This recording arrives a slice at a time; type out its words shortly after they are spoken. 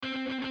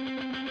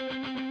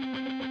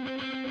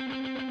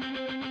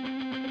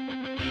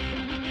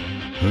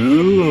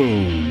Hello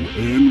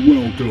and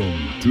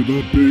welcome to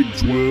the Big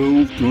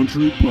 12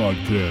 Country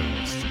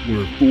Podcast,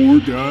 where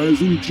four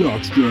guys in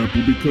jockstrap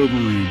will be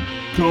covering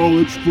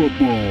college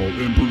football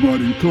and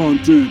providing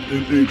content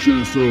and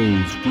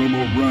HSOs from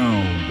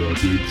around the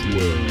Big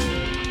 12.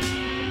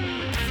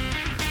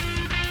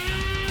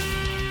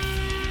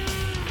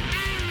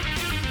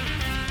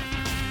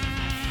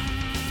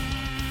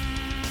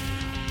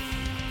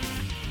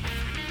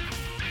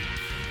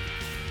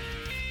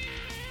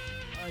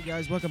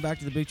 Guys, welcome back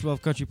to the Big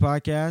 12 Country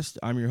Podcast.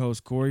 I'm your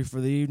host, Corey,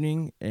 for the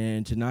evening,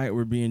 and tonight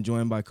we're being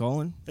joined by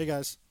Colin. Hey,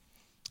 guys.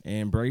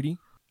 And Brady.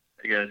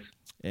 Hey, guys.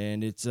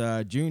 And it's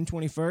June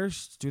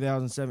 21st,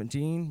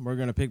 2017. We're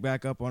going to pick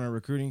back up on our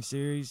recruiting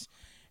series,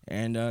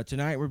 and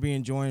tonight we're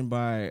being joined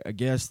by a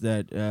guest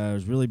that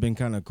has really been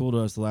kind of cool to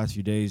us the last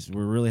few days.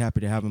 We're really happy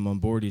to have him on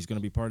board. He's going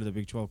to be part of the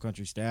Big 12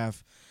 Country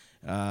staff.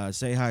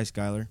 Say hi,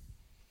 Skyler.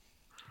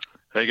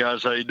 Hey,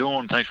 guys. How you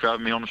doing? Thanks for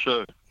having me on the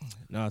show.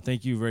 No,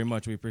 thank you very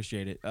much. We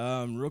appreciate it.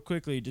 Real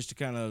quickly, just to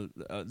kind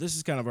of this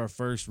is kind of our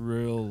first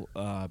real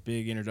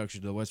big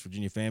introduction to the West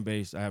Virginia fan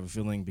base. I have a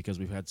feeling because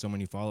we've had so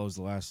many follows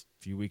the last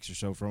few weeks or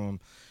so from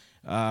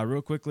them.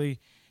 Real quickly,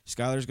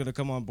 Skyler's going to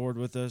come on board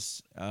with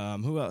us.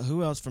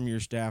 Who else from your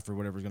staff or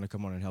whatever is going to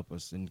come on and help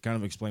us and kind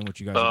of explain what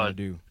you guys are going to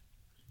do?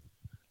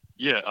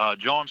 Yeah,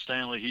 John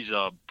Stanley. He's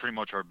pretty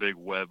much our big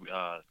web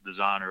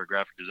designer,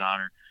 graphic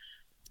designer.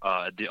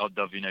 At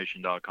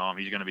WNation.com.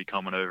 He's going to be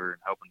coming over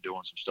and helping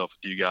doing some stuff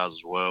with you guys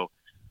as well.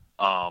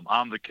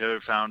 I'm the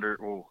co-founder,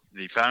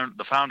 the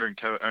founder and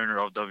co-owner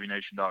of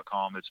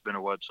WNation.com. It's been a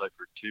website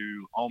for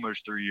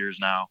almost 3 years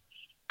now,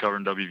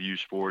 covering WVU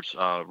sports.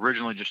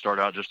 Originally just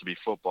started out just to be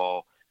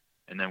football,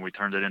 and then we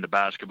turned it into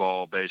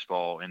basketball,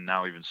 baseball, and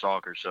now even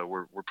soccer. So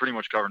we're pretty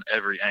much covering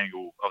every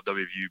angle of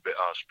WVU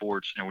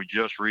sports, and we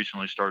just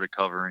recently started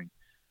covering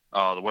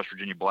the West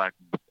Virginia Black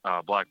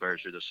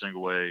Bears, who are the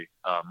single-A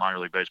minor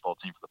league baseball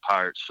team for the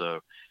Pirates.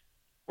 So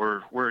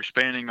we're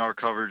expanding our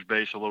coverage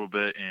base a little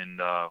bit, and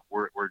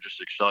we're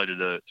just excited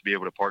to be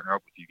able to partner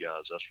up with you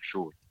guys. That's for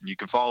sure. And you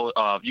can follow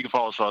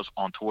us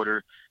on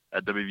Twitter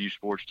at WVU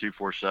Sports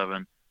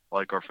 247.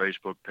 Like our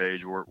Facebook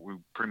page, we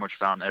pretty much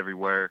found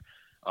everywhere.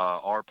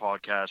 Our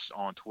podcast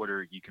on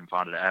Twitter, you can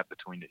find it at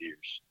Between the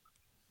Ears.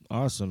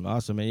 Awesome,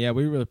 and yeah,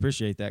 we really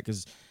appreciate that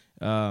because.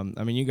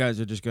 You guys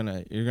are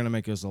you're gonna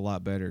make us a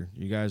lot better.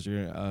 You guys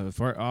are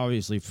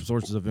obviously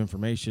sources of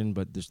information,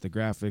 but just the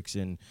graphics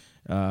and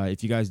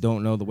if you guys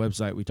don't know the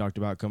website we talked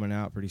about coming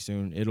out pretty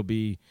soon,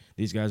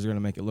 these guys are gonna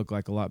make it look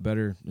like a lot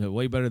better,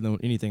 way better than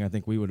anything I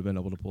think we would have been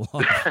able to pull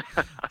off.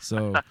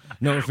 So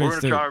no offense,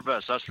 we're gonna try our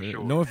best. That's for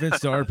sure. No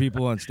offense to our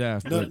people on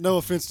staff. No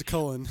offense to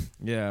Cullen.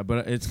 Yeah,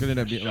 but it's gonna end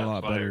up being a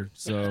lot better.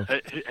 So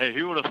hey,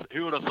 who would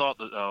have thought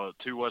that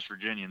two West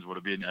Virginians would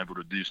have been able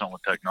to do something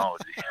with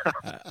technology?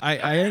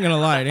 I ain't gonna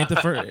lie,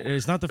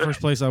 it's not the first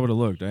place I would have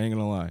looked. I ain't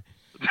gonna lie.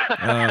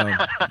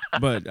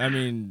 But I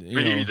mean,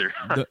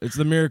 it's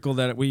the miracle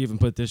that we even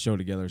put this show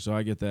together. So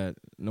I get that,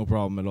 no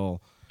problem at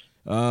all.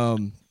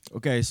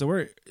 Okay, so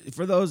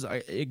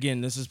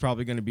this is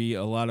probably going to be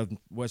a lot of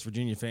West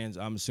Virginia fans,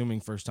 I'm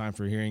assuming, first time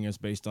for hearing us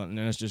based on, and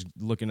that's just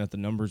looking at the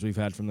numbers we've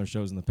had from their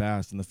shows in the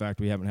past and the fact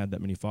we haven't had that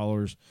many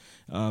followers.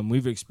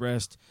 We've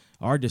expressed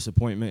our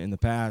disappointment in the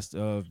past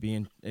of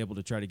being able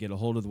to try to get a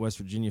hold of the West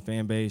Virginia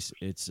fan base.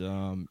 It's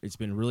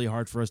been really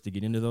hard for us to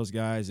get into those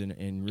guys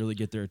and really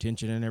get their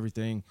attention and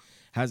everything.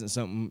 Hasn't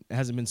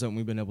been something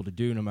we've been able to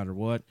do no matter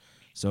what.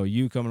 So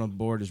you coming on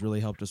board has really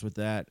helped us with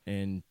that.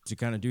 And to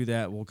kind of do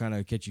that, we'll kind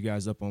of catch you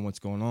guys up on what's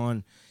going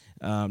on.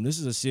 This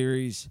is a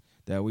series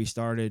that we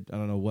started, I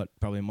don't know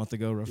probably a month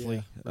ago,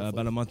 roughly.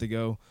 About a month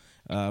ago,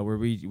 where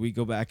we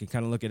go back and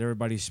kind of look at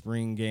everybody's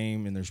spring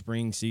game and their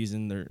spring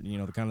season,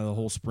 the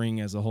whole spring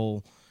as a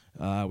whole.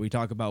 We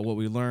talk about what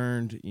we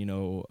learned,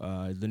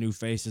 the new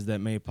faces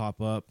that may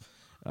pop up,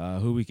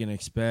 who we can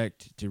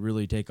expect to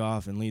really take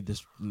off and lead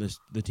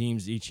the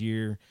teams each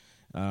year.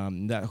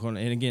 And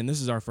again,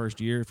 this is our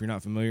first year, if you're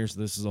not familiar, so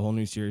this is a whole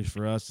new series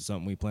for us. It's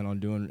something we plan on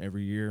doing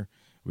every year.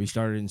 We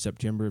started in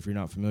September, if you're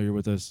not familiar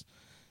with us.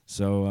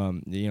 So,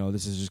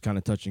 this is just kind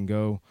of touch and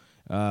go.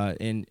 I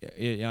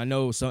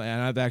know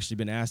and I've actually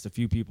been asked, a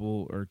few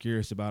people are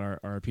curious about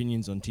our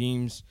opinions on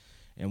teams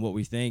and what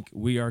we think.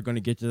 We are going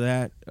to get to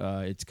that.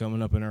 It's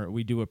coming up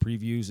we do a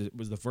previews. It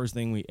was the first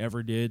thing we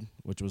ever did,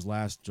 which was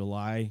last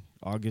July,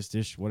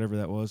 August-ish, whatever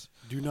that was.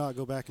 Do not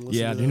go back and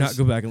listen to those. Yeah, do not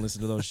go back and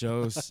listen to those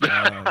shows.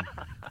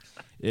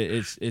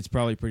 It's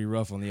probably pretty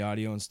rough on the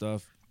audio and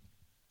stuff.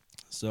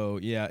 So,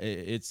 yeah,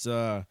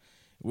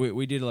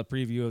 we did a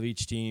preview of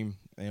each team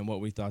and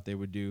what we thought they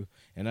would do,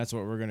 and that's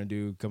what we're going to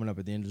do coming up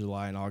at the end of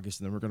July and August,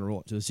 and then we're going to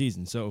roll into the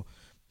season. So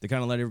to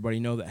kind of let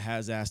everybody know that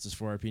has asked us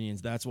for our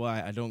opinions, that's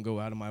why I don't go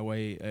out of my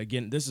way.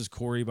 Again, this is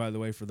Corey, by the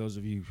way, for those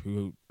of you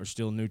who are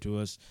still new to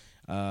us.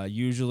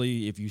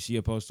 Usually, if you see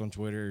a post on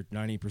Twitter,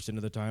 90%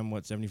 of the time,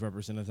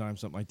 75% of the time,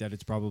 something like that,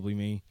 it's probably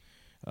me.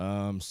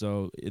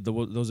 So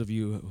those of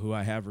you who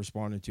I have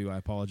responded to, I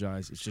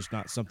apologize. It's just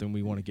not something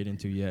we want to get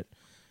into yet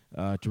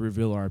to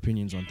reveal our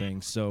opinions on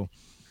things. So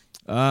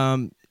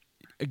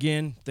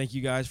again, thank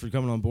you guys for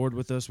coming on board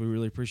with us. We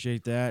really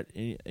appreciate that.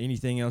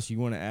 Anything else you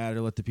want to add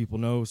or let the people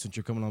know since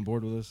you're coming on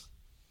board with us?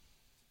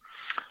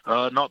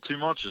 Not too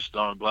much. Just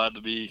glad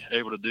to be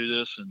able to do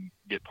this and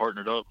get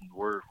partnered up. And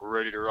we're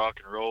ready to rock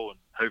and roll. And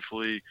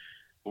hopefully,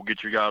 we'll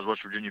get your guys'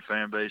 West Virginia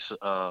fan base,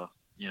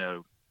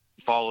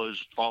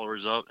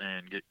 followers up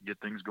and get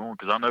things going.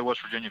 Because I know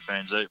West Virginia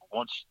fans,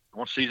 once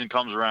season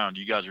comes around,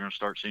 you guys are going to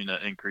start seeing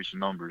that increase in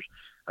numbers.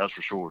 That's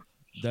for sure.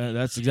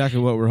 That's exactly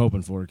what we're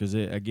hoping for. Because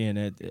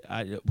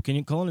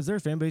Cullen, is there a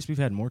fan base we've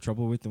had more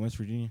trouble with than West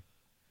Virginia?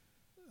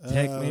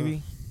 Tech,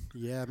 maybe.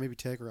 Yeah, maybe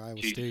Tech or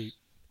Iowa State.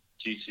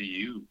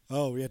 TCU.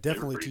 Oh yeah,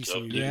 definitely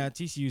TCU. Yeah,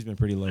 TCU's been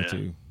pretty low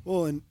too.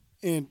 Well,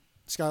 and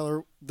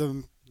Skylar,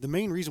 the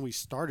main reason we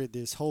started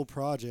this whole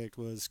project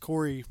was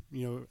Corey,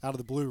 out of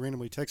the blue,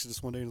 randomly texted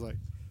us one day and was like,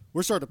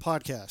 "We're starting a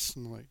podcast."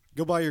 And I'm like,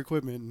 "Go buy your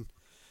equipment." And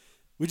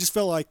we just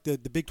felt like the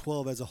Big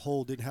 12 as a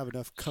whole didn't have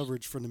enough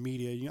coverage from the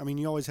media. I mean,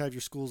 you always have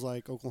your schools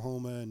like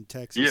Oklahoma and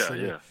Texas.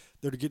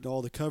 They're getting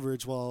all the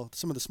coverage, while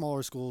some of the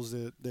smaller schools,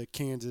 the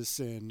Kansas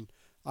and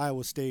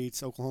Iowa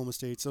States, Oklahoma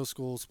States, those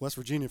schools, West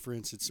Virginia, for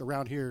instance,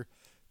 around here,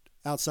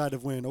 outside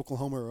of when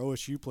Oklahoma or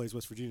OSU plays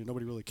West Virginia,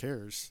 nobody really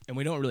cares. And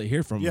we don't really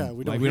hear from them. Yeah,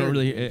 we don't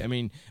really. I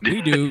mean,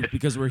 we do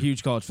because we're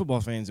huge college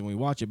football fans and we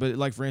watch it. But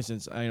like for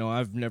instance,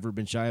 I've never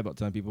been shy about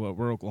telling people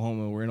we're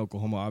Oklahoma. We're in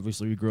Oklahoma.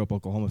 Obviously, we grew up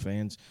Oklahoma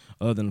fans.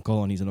 Other than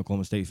Cullen, he's an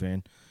Oklahoma State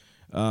fan.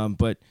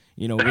 But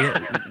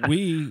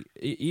we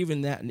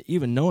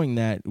even knowing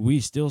that, we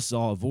still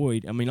saw a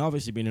void. I mean,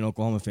 obviously being an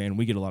Oklahoma fan,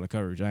 we get a lot of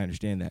coverage. I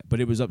understand that, but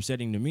it was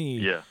upsetting to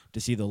me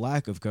to see the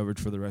lack of coverage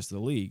for the rest of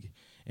the league.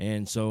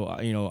 And so,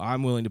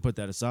 I'm willing to put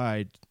that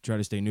aside, try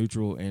to stay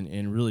neutral,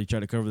 and really try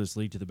to cover this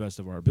league to the best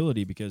of our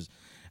ability, because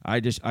I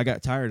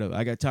got tired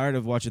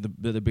of watching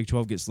the Big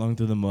 12 get slung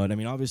through the mud. I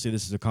mean, obviously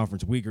this is a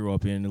conference we grew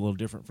up in, a little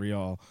different for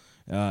y'all,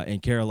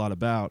 and care a lot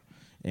about.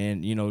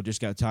 And,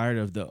 just got tired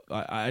of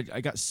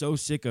I got so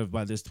sick of,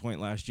 by this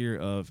point last year,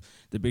 of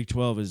the Big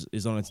 12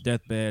 is on its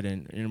deathbed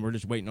and we're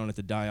just waiting on it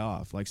to die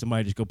off. Like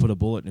somebody just go put a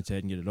bullet in its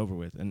head and get it over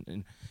with.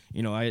 And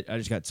I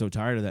just got so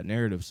tired of that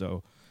narrative.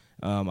 So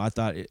I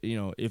thought,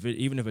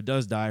 even if it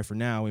does die for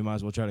now, we might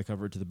as well try to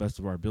cover it to the best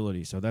of our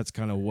ability. So that's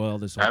kind of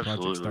this whole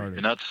project started.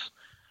 And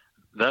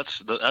that's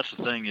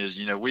the thing is,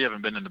 we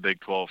haven't been in the Big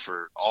 12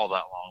 for all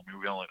that long. I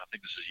mean, I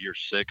think this is year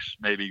 6,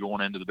 maybe going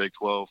into the Big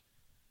 12.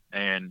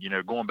 And,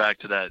 going back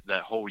to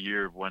that whole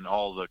year when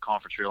all the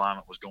conference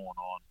realignment was going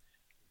on,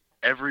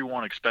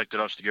 everyone expected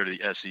us to go to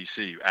the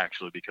SEC,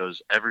 actually,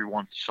 because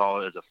everyone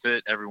saw it as a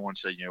fit. Everyone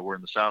said, we're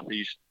in the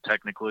Southeast,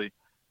 technically.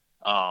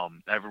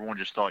 Everyone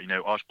just thought,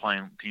 us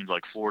playing teams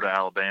like Florida,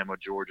 Alabama,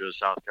 Georgia,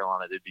 South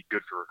Carolina, they'd be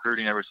good for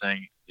recruiting and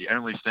everything. The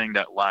only thing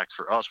that lacked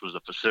for us was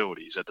the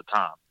facilities at the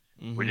time.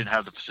 Mm-hmm. We didn't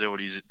have the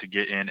facilities to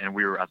get in, and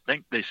we were, I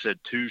think they said,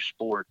 two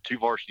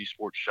varsity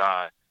sports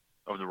shy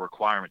of the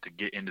requirement to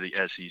get into the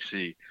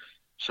SEC.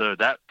 So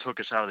that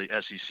took us out of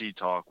the SEC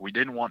talk. We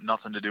didn't want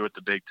nothing to do with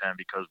the Big Ten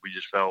because we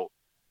just felt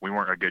we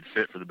weren't a good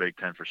fit for the Big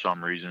Ten for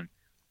some reason.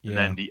 Yeah. And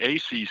then the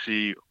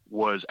ACC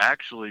was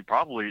actually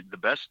probably the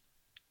best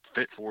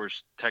fit for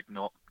us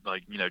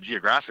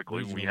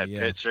geographically. We had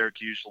Pitt,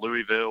 Syracuse,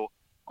 Louisville,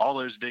 all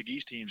those Big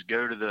East teams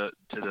go to the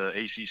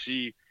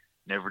ACC.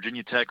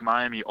 Virginia Tech,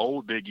 Miami,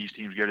 old Big East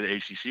teams go to the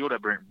ACC. Well,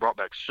 that brought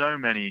back so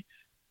many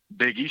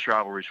Big East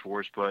rivalries for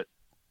us, but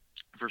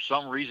for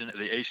some reason,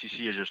 the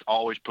ACC has just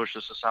always pushed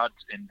us aside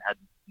and had,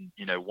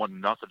 wanted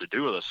nothing to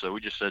do with us. So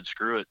we just said,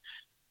 screw it.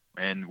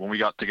 And when we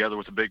got together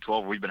with the Big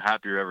 12, we've been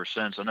happier ever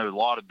since. I know a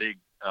lot of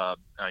a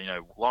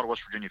lot of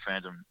West Virginia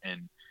fans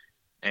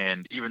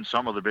and even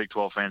some of the Big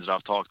 12 fans that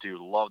I've talked to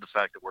love the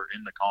fact that we're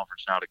in the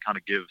conference now to kind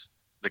of give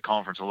the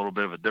conference a little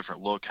bit of a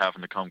different look,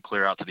 having to come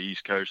clear out to the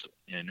East Coast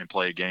and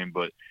play a game.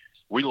 But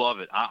we love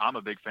it. I'm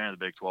a big fan of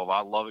the Big 12.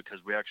 I love it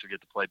because we actually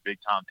get to play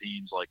big-time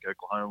teams like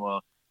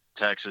Oklahoma,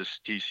 Texas,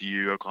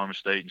 TCU, Oklahoma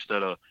State,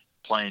 instead of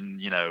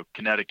playing,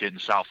 Connecticut and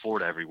South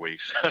Florida every week.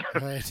 So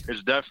right.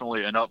 It's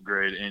definitely an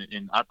upgrade.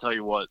 And I tell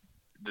you what,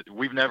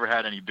 we've never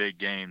had any big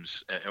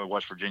games at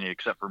West Virginia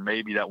except for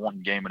maybe that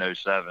one game in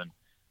 2007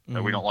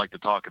 that we don't like to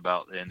talk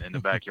about in the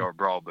backyard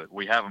brawl, but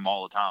we have them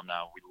all the time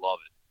now. We love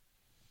it.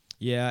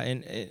 Yeah,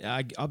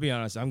 and I'll be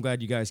honest, I'm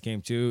glad you guys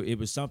came too. It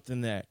was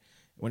something that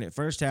when it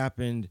first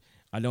happened,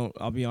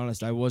 I'll be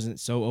honest, I wasn't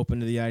so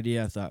open to the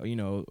idea. I thought,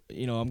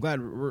 I'm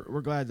glad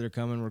we're glad they're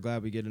coming. We're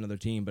glad we get another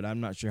team, but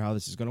I'm not sure how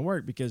this is going to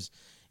work because,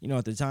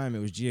 at the time it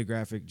was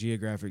geographic.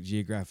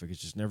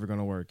 It's just never going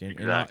to work.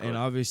 And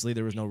obviously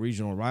there was no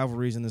regional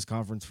rivalries in this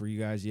conference for you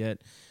guys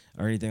yet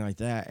or anything like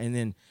that. And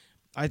then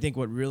I think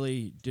what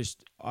really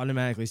just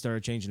automatically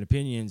started changing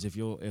opinions, if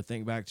you'll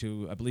think back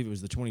to, I believe it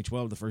was the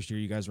 2012, the first year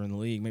you guys were in the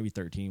league, maybe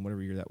 13,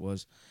 whatever year that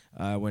was,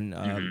 when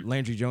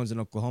Landry Jones in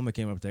Oklahoma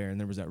came up there and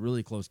there was that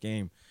really close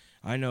game.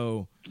 I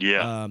know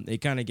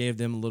it kind of gave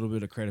them a little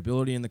bit of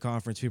credibility in the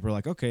conference. People are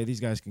like, okay, these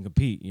guys can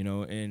compete,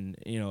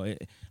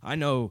 I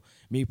know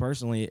me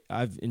personally,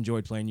 I've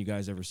enjoyed playing you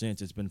guys ever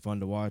since. It's been fun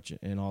to watch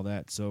and all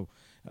that. So,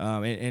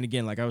 and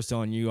again, like I was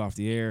telling you off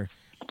the air,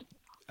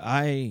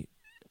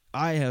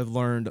 I have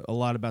learned a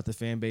lot about the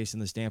fan base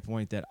and the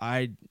standpoint that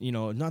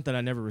not that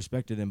I never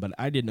respected them, but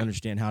I didn't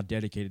understand how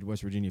dedicated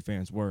West Virginia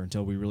fans were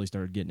until we really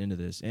started getting into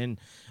this. And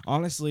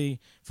honestly,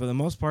 for the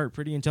most part,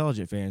 pretty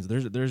intelligent fans.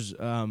 There's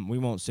we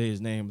won't say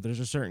his name, but there's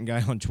a certain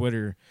guy on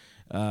Twitter,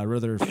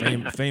 rather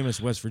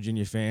famous West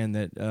Virginia fan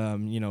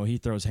that he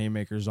throws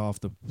haymakers off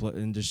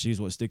and just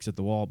sees what sticks at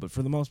the wall. But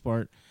for the most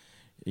part,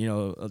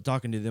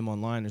 talking to them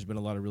online, there's been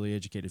a lot of really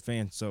educated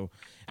fans. So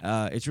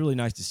it's really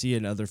nice to see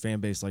another fan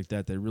base like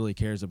that really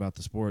cares about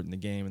the sport and the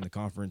game and the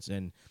conference.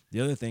 And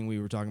the other thing we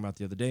were talking about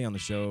the other day on the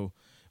show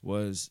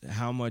was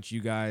how much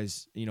you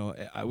guys, we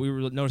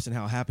were noticing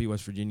how happy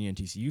West Virginia and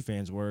TCU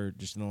fans were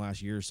just in the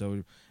last year or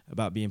so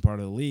about being part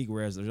of the league,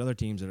 whereas there's other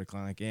teams that are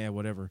kind of like,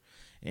 whatever.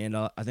 And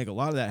I think a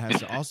lot of that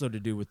has also to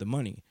do with the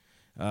money.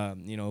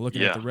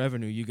 Looking at the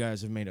revenue, you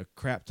guys have made a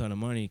crap ton of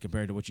money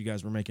compared to what you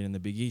guys were making in the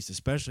Big East,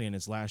 especially in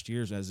its last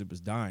years as it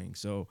was dying.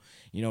 So,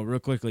 real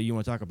quickly, you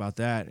want to talk about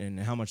that and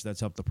how much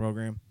that's helped the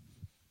program?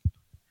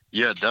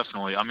 Yeah,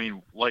 definitely. I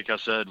mean, like I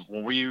said,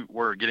 when we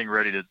were getting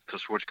ready to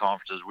switch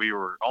conferences, we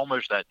were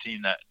almost that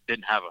team that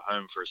didn't have a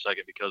home for a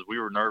second because we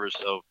were nervous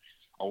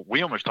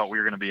we almost thought we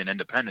were going to be an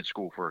independent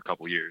school for a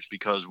couple of years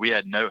because we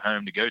had no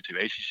home to go to.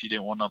 ACC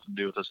didn't want nothing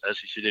to do with us.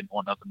 SEC didn't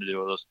want nothing to do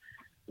with us.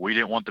 We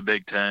didn't want the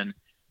Big Ten.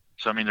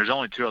 So, I mean, there's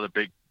only two other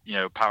big,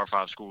 Power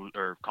 5 schools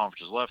or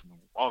conferences left.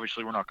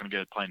 Obviously, we're not going to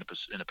get playing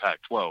in the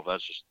Pac-12.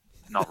 That's just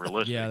not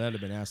realistic. Yeah, that'd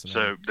have been awesome.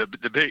 So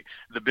the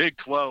Big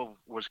 12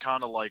 was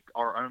kind of like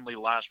our only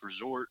last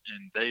resort,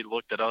 and they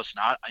looked at us.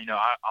 And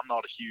I'm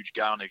not a huge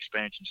guy on the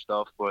expansion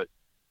stuff, but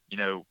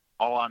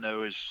all I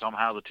know is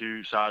somehow the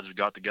two sides have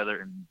got together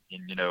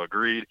and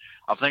agreed.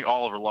 I think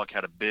Oliver Luck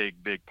had a big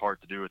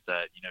part to do with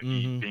that.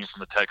 He being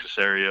from the Texas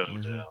area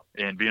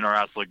and being our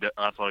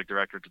athletic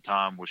director at the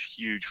time was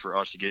huge for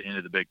us to get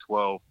into the Big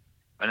 12.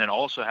 And then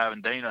also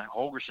having Dana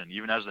Holgorsen,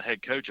 even as the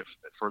head coach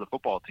for the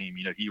football team,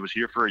 he was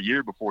here for a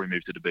year before he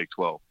moved to the Big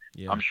 12.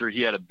 Yeah. I'm sure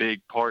he had a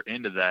big part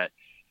into that.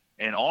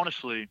 And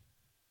honestly,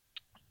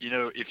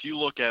 if you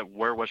look at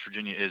where West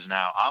Virginia is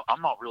now,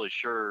 I'm not really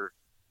sure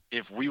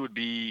if we would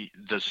be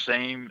the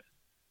same,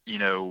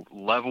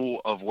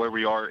 level of where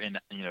we are in,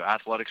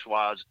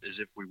 athletics-wise as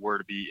if we were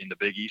to be in the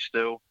Big East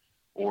still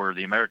or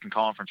the American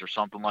Conference or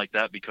something like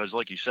that because,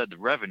 like you said, the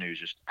revenue is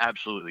just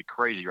absolutely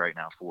crazy right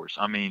now for us.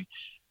 I mean,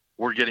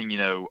 we're getting,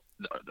 the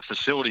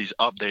facilities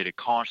updated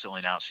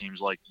constantly now. It seems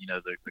like,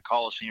 the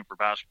Coliseum for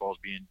basketball is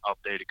being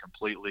updated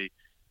completely,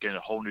 getting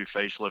a whole new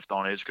facelift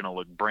on it. It's going to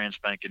look brand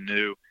spanking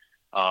new.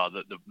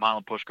 The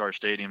Milan Puskar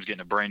Stadium is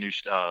getting a brand new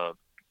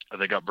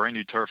they got brand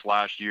new turf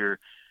last year.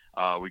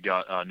 We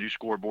got a new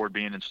scoreboard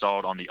being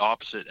installed on the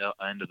opposite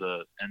end of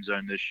the end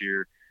zone this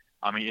year.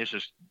 I mean, it's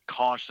just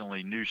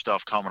constantly new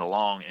stuff coming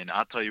along. And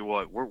I tell you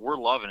what, we're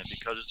loving it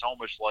because it's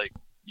almost like,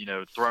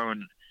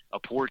 throwing a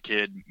poor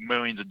kid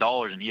millions of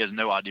dollars and he has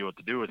no idea what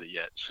to do with it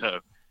yet. So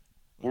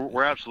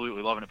we're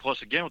absolutely loving it.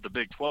 Plus, again, with the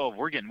Big 12,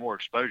 we're getting more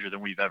exposure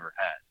than we've ever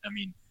had. I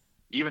mean,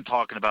 even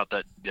talking about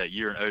that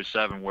year in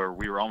 2007 where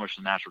we were almost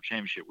in the national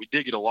championship, we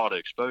did get a lot of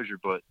exposure,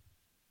 but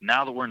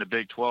now that we're in the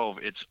Big 12,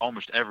 it's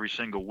almost every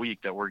single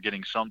week that we're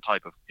getting some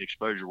type of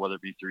exposure, whether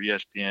it be through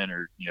ESPN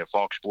or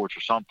Fox Sports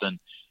or something.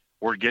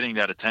 We're getting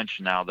that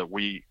attention now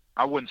that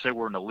I wouldn't say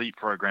we're an elite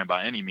program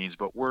by any means,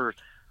 but we're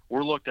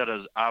looked at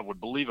as, I would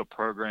believe, a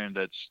program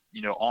that's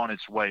on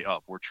its way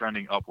up. We're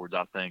trending upwards,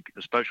 I think,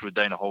 especially with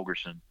Dana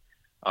Holgorsen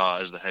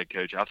as the head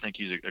coach. I think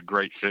he's a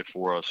great fit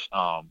for us,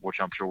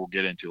 which I'm sure we'll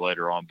get into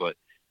later on. But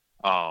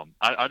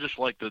I just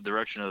like the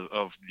direction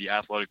of the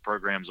athletic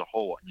program as a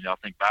whole. I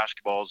think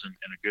basketball's in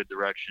a good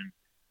direction.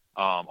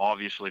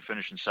 Obviously,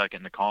 finishing second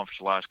in the conference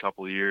the last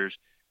couple of years,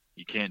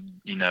 you can't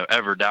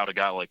ever doubt a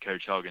guy like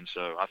Coach Huggins.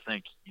 So I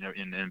think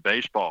in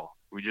baseball,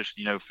 we just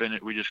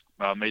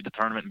made the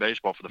tournament in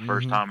baseball for the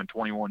first time in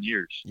 21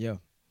 years. Yeah.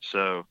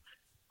 So,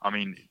 I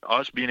mean,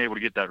 us being able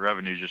to get that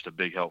revenue is just a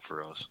big help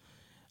for us.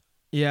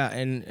 Yeah,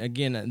 and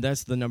again,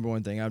 that's the number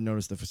one thing I've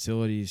noticed. The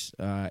facilities,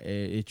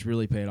 it's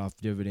really paid off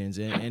dividends,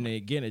 and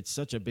again, it's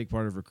such a big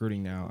part of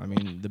recruiting now. I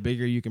mean, the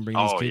bigger you can bring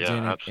these kids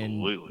in,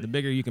 and the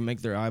bigger you can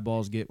make their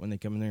eyeballs get when they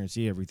come in there and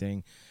see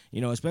everything.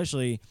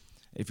 Especially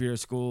if you're a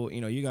school,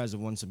 you guys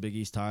have won some Big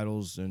East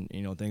titles and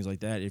things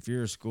like that. If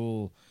you're a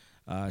school,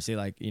 say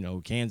like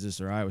Kansas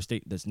or Iowa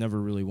State, that's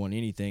never really won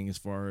anything as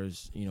far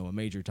as a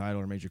major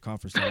title or major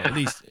conference title, at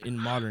least in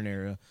modern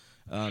era.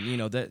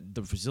 That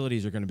the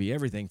facilities are going to be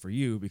everything for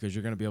you because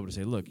you're going to be able to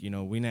say, look,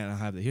 we may not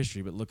have the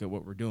history, but look at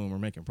what we're doing. We're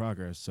making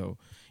progress. So,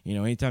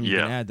 anytime you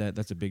can add that,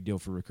 that's a big deal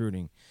for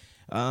recruiting.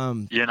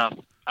 And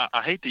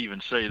I hate to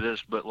even say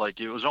this, but like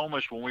it was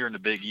almost when we were in the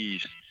Big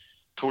East,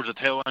 towards the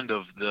tail end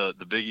of the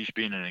Big East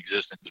being in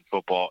existence in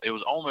football, it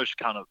was almost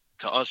kind of,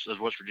 to us as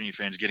West Virginia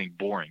fans, getting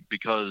boring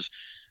because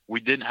we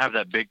didn't have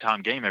that big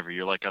time game every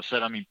year. Like I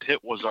said, I mean, Pitt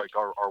was like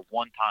our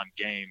one-time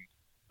game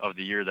of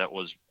the year that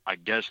was, I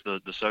guess, the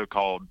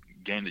so-called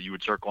game that you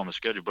would circle on the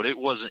schedule, but it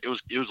wasn't.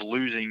 It was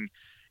losing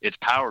its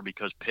power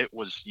because Pitt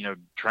was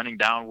trending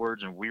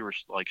downwards, and we were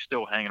like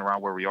still hanging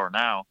around where we are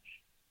now.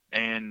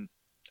 And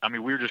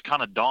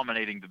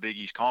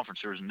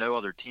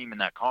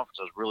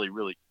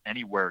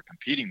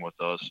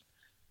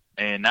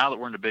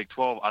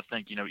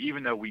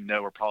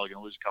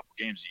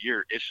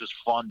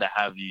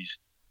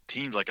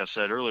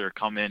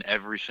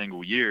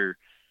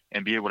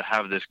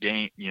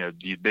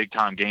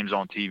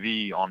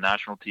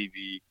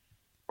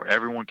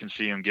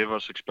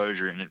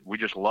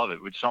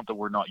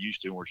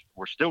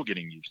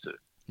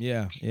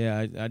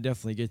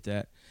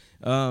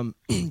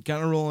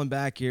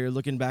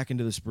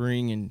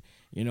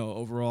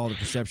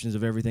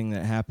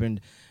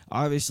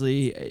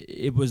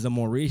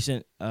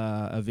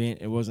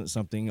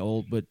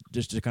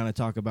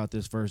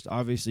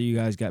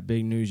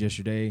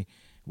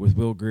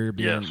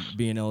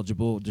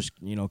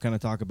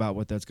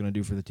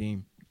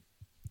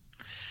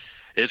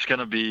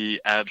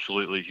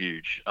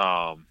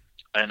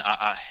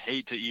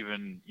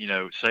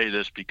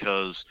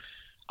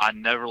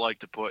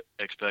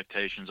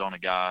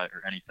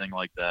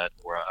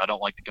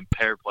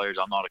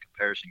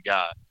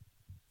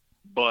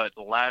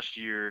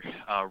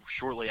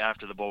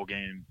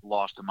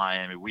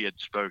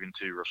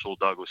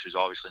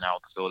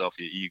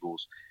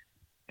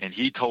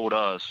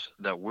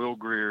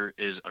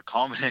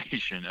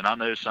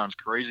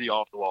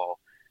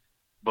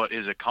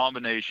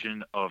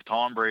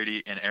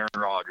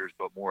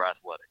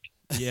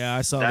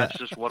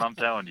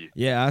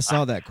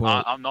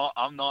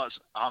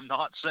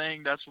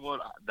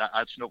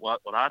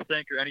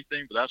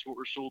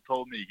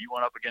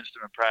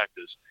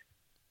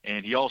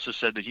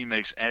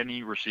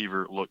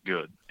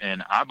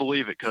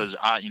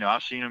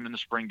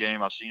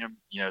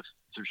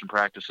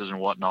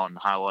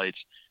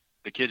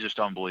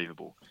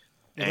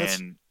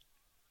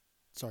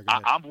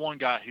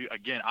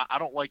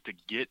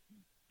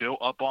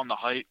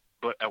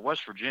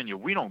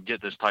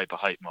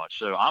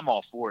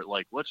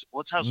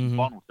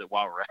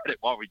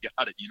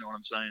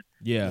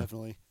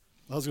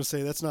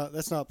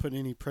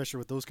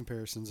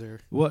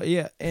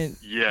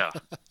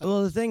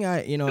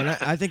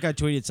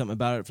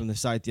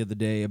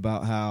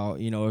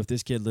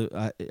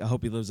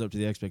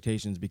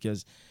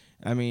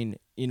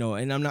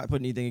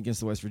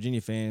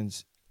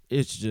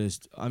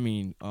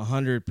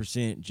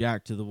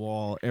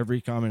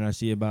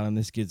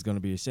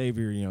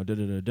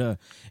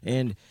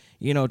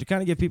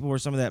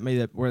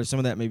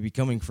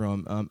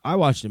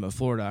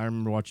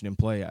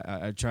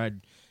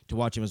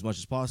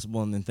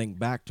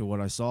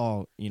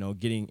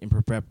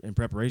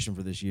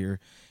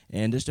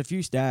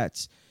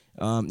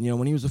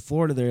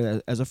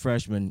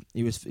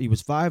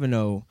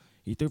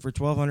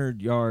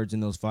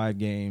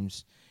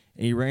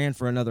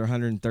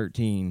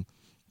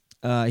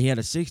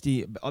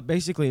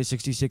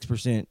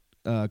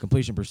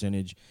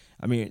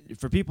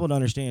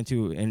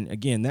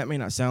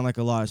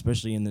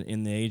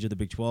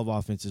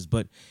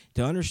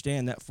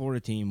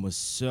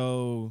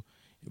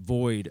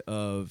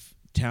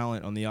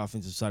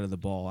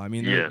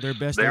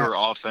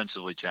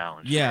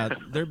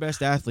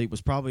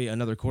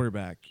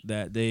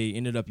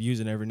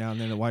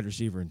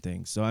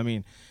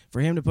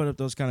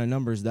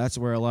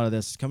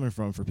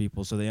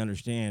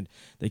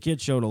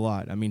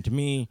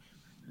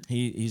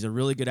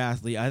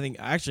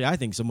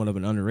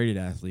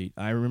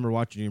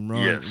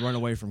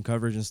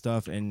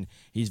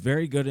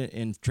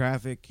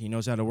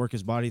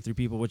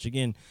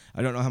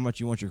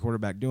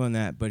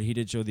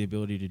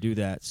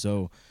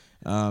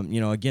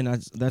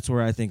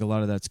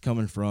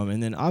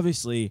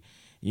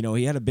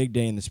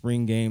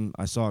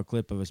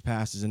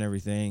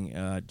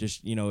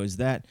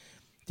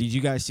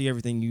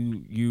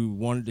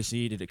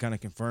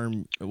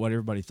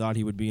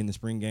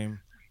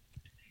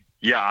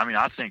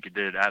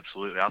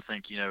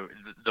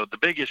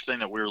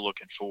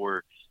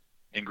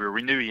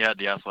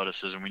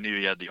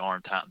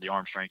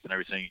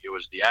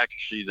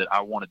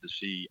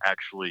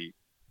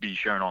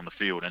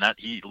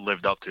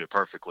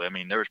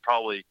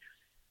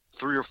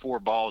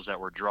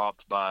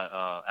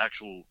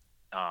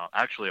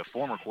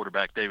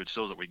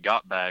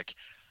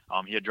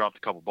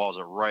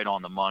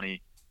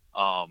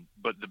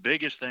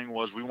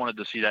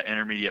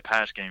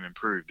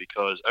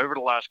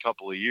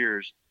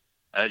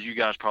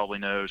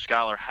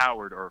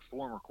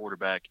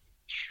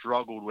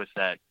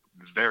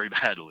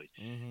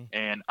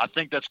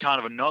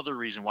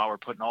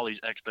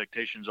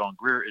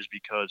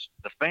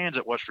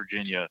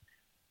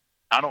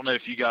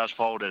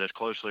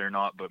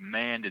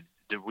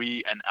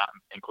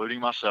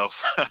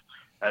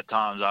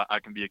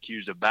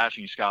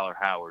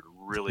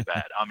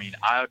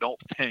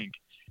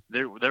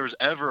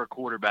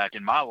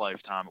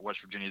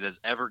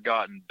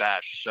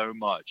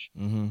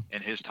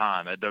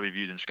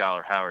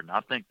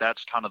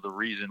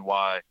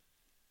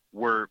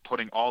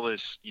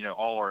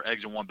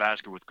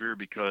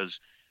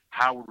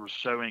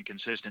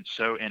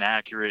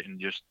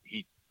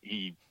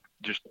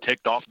just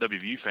ticked off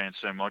WVU fans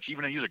so much,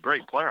 even though he was a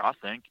great player. I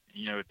think,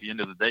 at the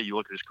end of the day, you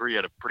look at his career, he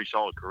had a pretty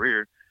solid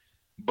career.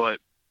 But,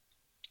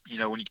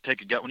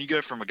 when you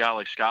go from a guy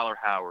like Skyler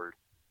Howard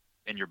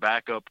and your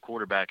backup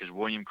quarterback is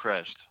William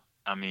Crest,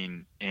 I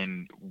mean,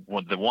 in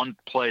the one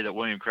play that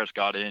William Crest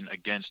got in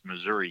against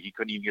Missouri, he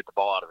couldn't even get the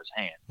ball out of his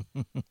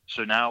hand.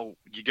 So now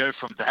you go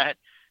from that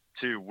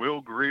to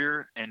Will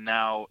Grier, and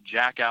now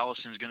Jack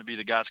Allison is going to be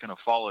the guy that's going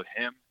to follow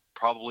him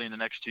probably in the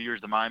next 2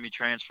 years, the Miami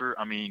transfer.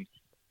 I mean,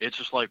 it's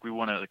just like we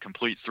want a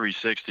complete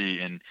 360.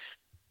 And,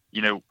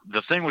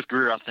 the thing with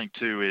Grier, I think,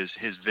 too, is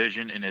his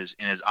vision and his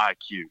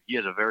IQ. He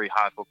has a very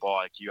high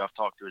football IQ. I've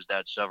talked to his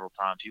dad several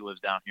times. He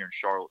lives down here in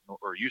Charlotte,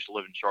 or used to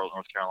live in Charlotte,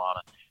 North Carolina,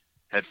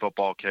 head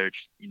football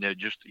coach. He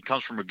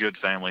comes from a good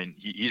family, and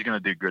he's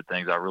going to do good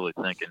things, I really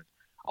think. And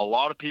a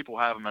lot of people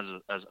have him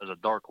as a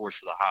dark horse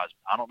for the Heisman.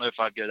 I don't know if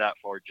I'd go that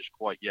far just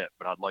quite yet,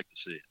 but I'd like to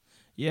see it.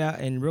 Yeah,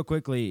 and real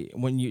quickly,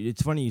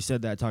 it's funny you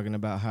said that, talking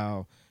about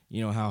how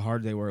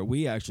hard they were.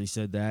 We actually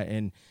said that,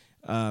 and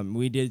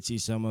we did see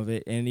some of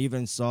it, and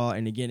even saw.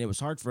 And again, it was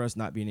hard for us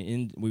not being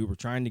in. We were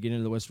trying to get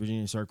into the West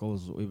Virginia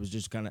circles. It was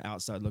just kind of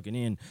outside looking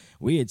in.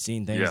 We had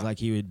seen things like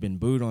he had been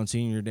booed on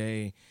senior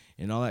day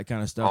and all that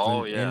kind of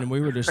stuff. And we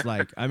were just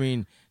like, I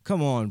mean,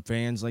 come on,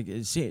 fans! Like,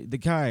 the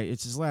guy,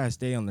 it's his last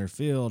day on their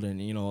field,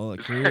 and all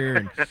that career.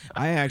 And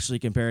I actually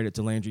compared it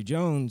to Landry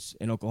Jones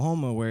in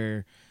Oklahoma,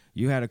 where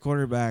you had a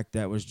quarterback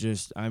that was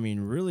just, I mean,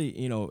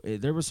 really,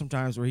 there was some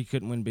times where he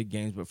couldn't win big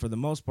games, but for the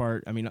most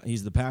part, I mean,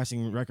 he's the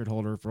passing record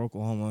holder for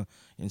Oklahoma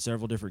in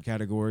several different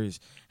categories,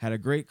 had a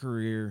great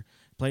career,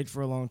 played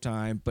for a long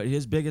time, but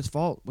his biggest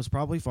fault was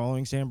probably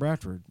following Sam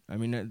Bradford. I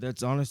mean,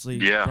 that's honestly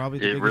probably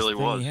the biggest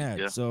thing he had.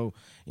 Yeah. So,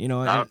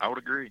 I would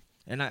agree.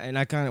 And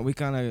we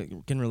kind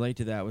of can relate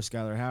to that with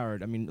Skyler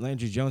Howard. I mean,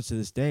 Landry Jones to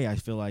this day, I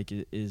feel like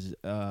is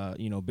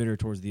bitter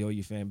towards the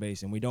OU fan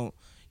base, and we don't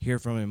hear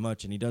from him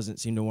much, and he doesn't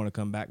seem to want to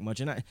come back much.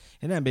 And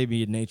that may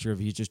be the nature of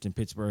he's just in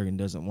Pittsburgh and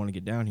doesn't want to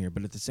get down here.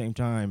 But at the same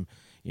time,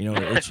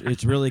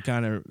 it's really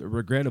kind of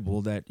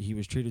regrettable that he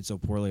was treated so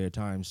poorly at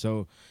times.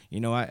 So,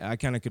 I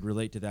kind of could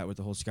relate to that with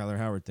the whole Skyler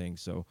Howard thing.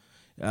 So,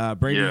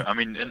 Brady. Yeah, I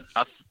mean, and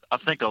I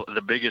think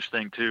the biggest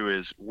thing too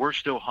is we're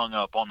still hung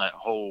up on that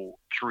whole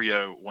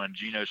trio when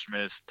Geno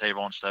Smith,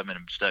 Tavon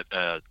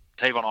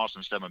Austin,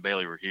 and Stedman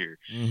Bailey were here,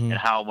 and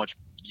how much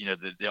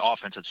the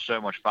offense had so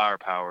much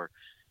firepower.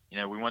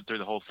 We went through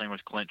the whole thing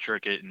with Clint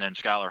Trickett and then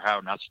Skyler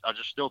Howard, and I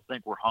just still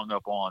think we're hung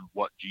up on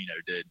what Geno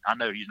did. I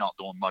know he's not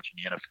doing much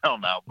in the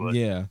NFL now, but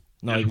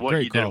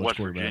what he did at West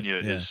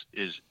Virginia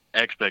is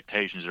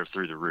expectations are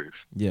through the roof.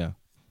 Yeah.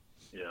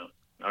 Yeah,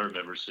 I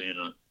remember seeing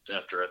it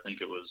after, I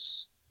think it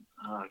was,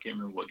 I can't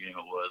remember what game it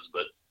was,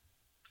 but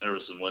there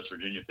was some West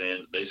Virginia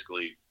fans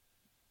basically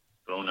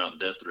throwing out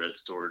death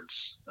threats towards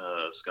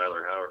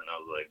Skyler Howard, and I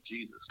was like,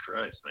 Jesus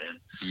Christ, man.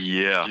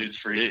 Yeah,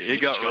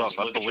 it got rough.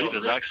 I believe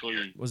it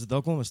actually was it the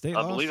Oklahoma State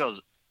loss? I believe it was.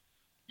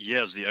 Yeah,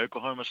 it was the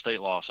Oklahoma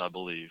State loss, I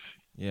believe.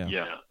 Yeah. No,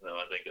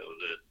 I think that was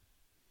it.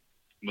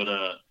 But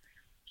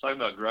talking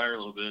about Grier a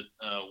little bit,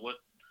 what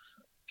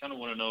kind of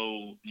want to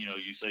know?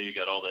 You say you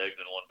got all the eggs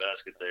in one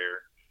basket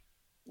there.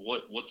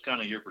 What's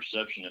kind of your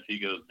perception if he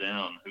goes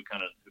down? Who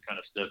kind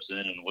of steps in,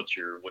 and what's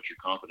your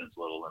confidence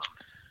level in him?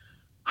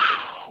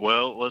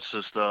 Well, let's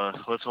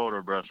hold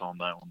our breath on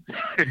that one,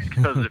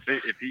 because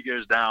if he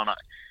goes down,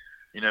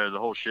 the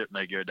whole ship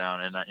may go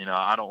down, and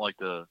I don't like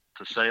to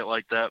say it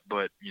like that,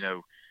 but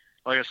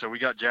like I said, we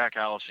got Jack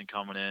Allison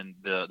coming in,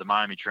 the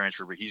Miami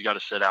transfer, but he's got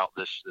to sit out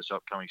this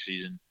upcoming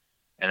season,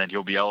 and then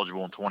he'll be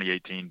eligible in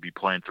 2018 to be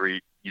playing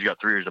three. He's got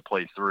 3 years to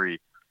play 3.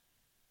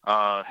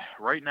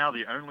 Right now,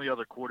 the only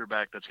other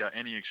quarterback that's got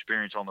any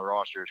experience on the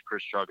roster is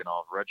Chris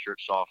Chugunov, redshirt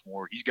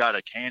sophomore. He's got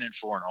a cannon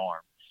for an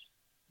arm.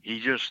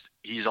 He's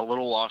a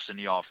little lost in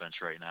the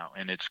offense right now,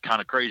 and it's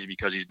kind of crazy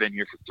because he's been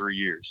here for 3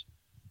 years.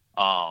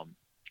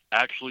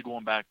 Actually,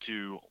 going back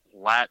to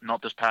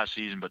not this past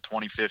season, but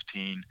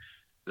 2015,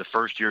 the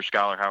first year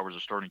Skyler Howard was a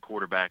starting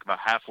quarterback. About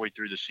halfway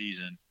through the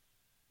season,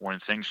 when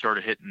things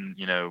started hitting,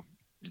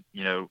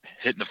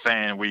 hitting the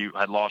fan, we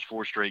had lost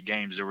 4 straight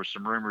games. There was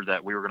some rumor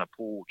that we were going to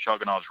pull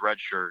Chugunov's red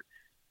shirt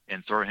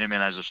and throw him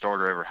in as a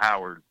starter over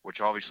Howard,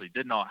 which obviously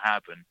did not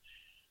happen.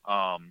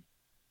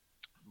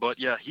 But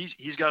yeah,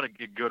 he's got a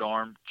good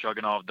arm.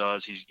 Chugunov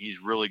does. He's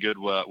really good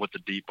with the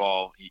deep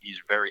ball. He's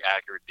very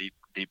accurate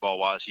deep ball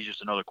wise. He's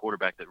just another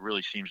quarterback that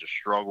really seems to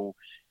struggle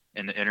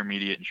in the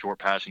intermediate and short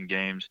passing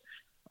games.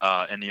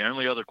 And the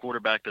only other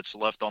quarterback that's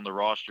left on the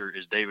roster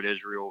is David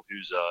Israel,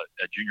 who's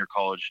a junior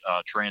college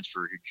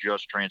transfer who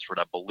just transferred,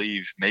 I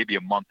believe, maybe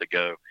a month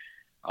ago.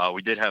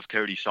 We did have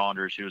Cody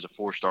Saunders, who was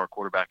a 4-star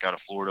quarterback out of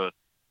Florida.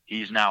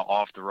 He's now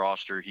off the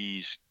roster.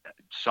 He's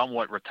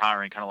somewhat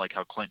retiring, kind of like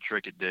how Clint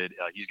Trickett did.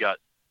 He's got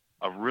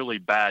a really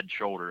bad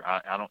shoulder.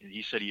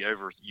 He said he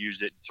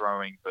overused it in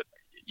throwing, but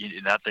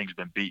that thing's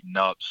been beaten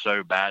up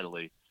so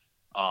badly.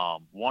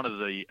 One of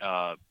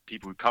the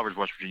people who covers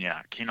West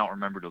Virginia, I cannot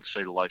remember to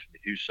say the life of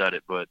me who said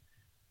it, but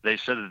they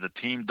said that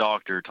the team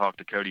doctor talked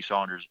to Cody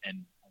Saunders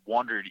and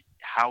wondered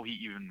how he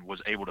even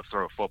was able to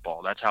throw a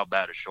football. That's how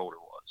bad his shoulder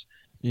was.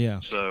 Yeah.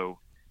 So,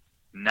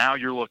 now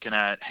you're looking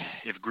at,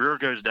 if Greer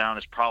goes down,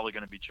 it's probably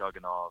going to be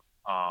Chugunov.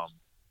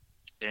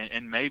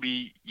 And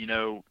maybe,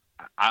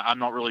 I'm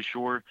not really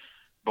sure,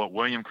 but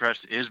William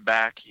Crest is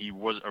back. He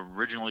was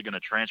originally going to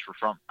transfer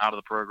out of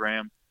the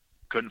program,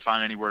 couldn't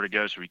find anywhere to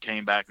go, so he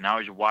came back. Now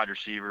he's a wide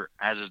receiver,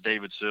 as is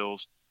David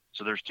Sills.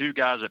 So there's two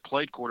guys that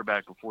played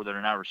quarterback before that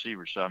are now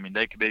receivers. So, I mean,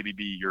 they could maybe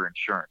be your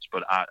insurance,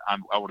 but I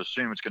would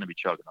assume it's going to be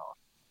Chugunov.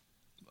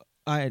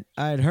 I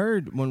had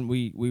heard when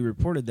we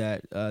reported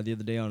that the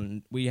other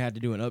day we had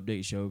to do an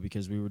update show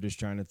because we were just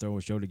trying to throw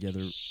a show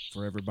together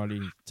for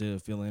everybody to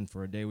fill in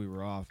for a day we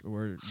were off,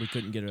 or we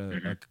couldn't get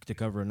to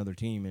cover another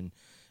team, and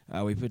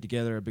we put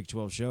together a Big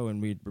 12 show,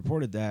 and we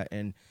reported that.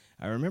 And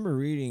I remember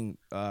reading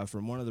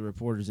from one of the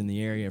reporters in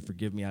the area,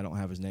 forgive me, I don't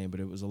have his name,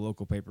 but it was a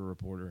local paper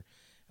reporter.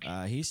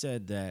 He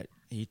said that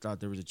he thought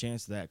there was a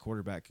chance that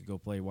quarterback could go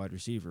play wide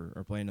receiver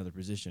or play another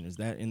position. Is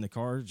that in the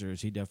cards, or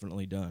is he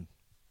definitely done?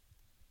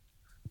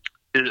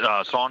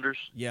 Saunders?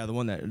 Yeah, the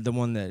one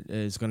that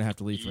is going to have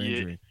to leave for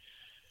injury.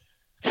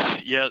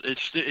 Yeah,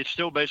 it's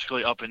still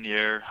basically up in the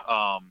air.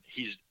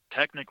 He's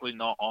technically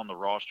not on the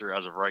roster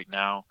as of right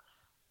now,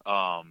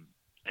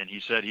 and he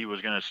said he was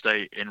going to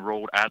stay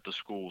enrolled at the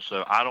school.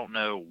 So I don't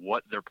know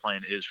what their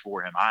plan is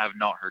for him. I have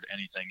not heard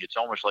anything. It's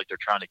almost like they're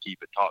trying to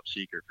keep it top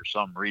secret for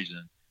some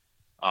reason.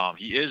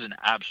 He is an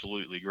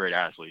absolutely great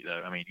athlete,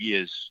 though. I mean, he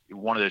is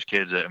one of those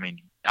kids that,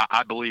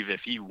 I believe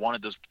if he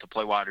wanted to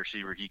play wide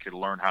receiver, he could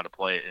learn how to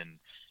play it, and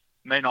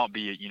may not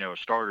be a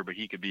starter, but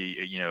he could be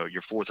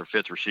your fourth or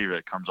fifth receiver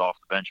that comes off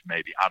the bench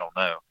maybe. I don't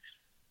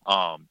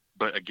know.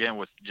 But again,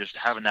 with just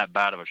having that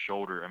bad of a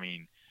shoulder,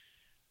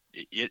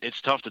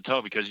 it's tough to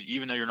tell, because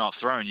even though you're not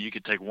throwing, you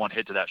could take one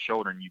hit to that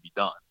shoulder and you'd be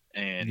done.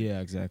 And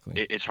yeah, exactly.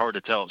 It's hard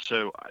to tell.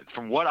 So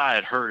from what I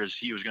had heard is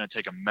he was going to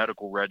take a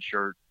medical red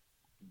shirt.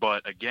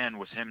 But again,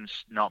 with him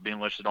not being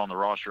listed on the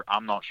roster,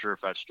 I'm not sure if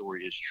that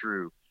story is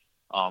true.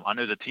 I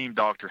know the team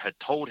doctor had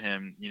told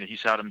him, he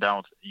sat him down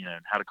with,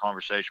 had a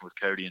conversation with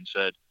Cody and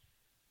said,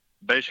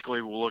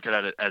 basically, we'll look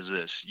at it as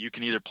this. You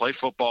can either play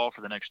football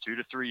for the next 2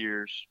 to 3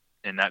 years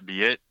and that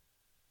be it,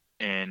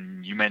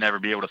 and you may never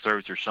be able to throw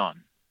with your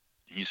son.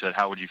 He said,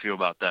 how would you feel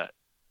about that?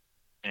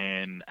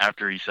 And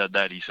after he said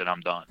that, he said,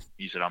 I'm done.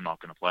 He said, I'm not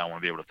going to play. I want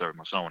to be able to throw with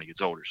my son when he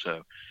gets older.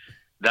 So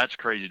that's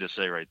crazy to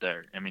say right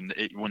there.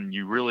 When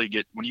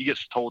you get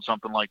told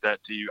something like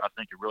that to you, I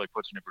think it really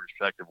puts into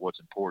perspective what's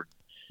important.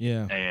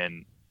 Yeah.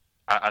 And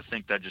I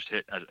think that just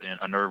hit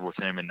a nerve with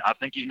him, and I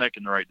think he's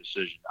making the right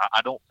decision.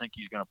 I don't think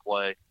he's going to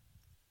play,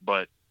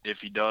 but if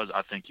he does,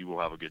 I think he will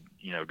have a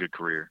good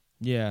career.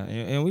 Yeah,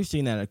 and we've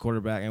seen that at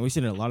quarterback, and we've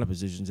seen it at a lot of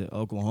positions.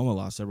 Oklahoma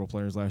lost several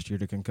players last year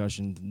to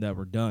concussion that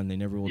were done. They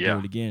never will do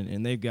it again,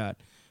 and they've got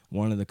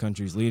one of the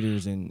country's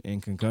leaders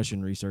in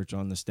concussion research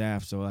on the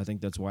staff, so I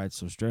think that's why it's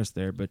so stressed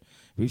there. But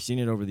we've seen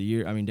it over the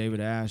year. David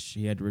Ash,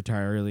 he had to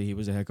retire early. He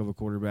was a heck of a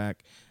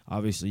quarterback.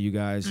 Obviously, you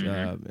guys,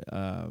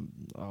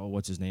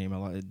 what's his name?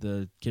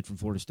 The kid from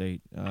Florida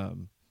State.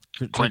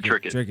 Clint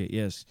Trickett,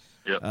 yes.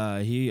 Yep.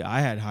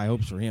 I had high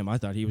hopes for him. I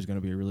thought he was going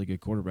to be a really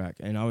good quarterback,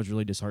 and I was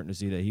really disheartened to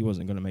see that he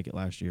wasn't going to make it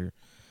last year.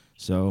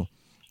 So,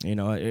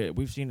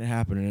 we've seen it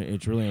happen, and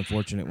it's really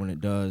unfortunate when it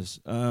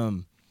does.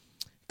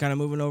 Kind of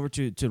moving over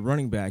to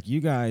running back, you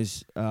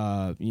guys,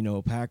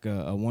 pack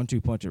a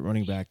 1-2 punch at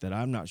running back that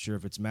I'm not sure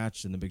if it's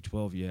matched in the Big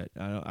 12 yet.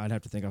 I'd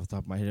have to think off the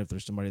top of my head if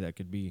there's somebody that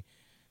could be,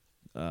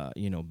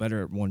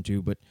 better at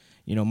 1-2. But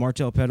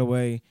Martell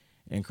Pettaway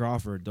and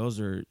Crawford,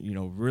 those are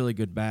really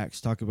good backs.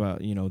 Talk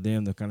about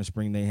them, the kind of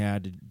spring they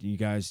had. Are you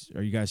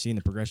guys seeing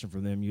the progression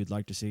from them you'd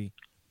like to see?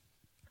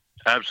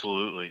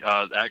 Absolutely.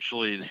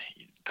 Actually,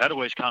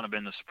 Pettaway's kind of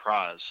been the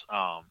surprise,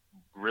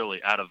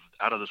 really, out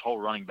of this whole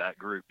running back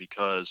group,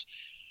 because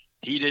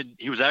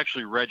he was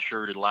actually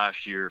redshirted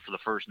last year for the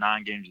first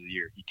 9 games of the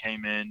year. He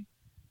came in,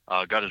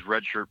 got his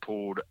red shirt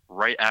pulled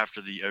right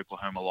after the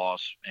Oklahoma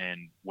loss,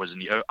 and was in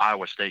the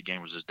Iowa State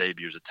game was his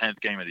debut. It was the 10th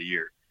game of the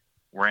year.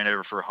 Ran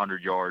over for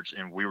 100 yards,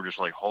 and we were just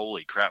like,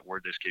 holy crap,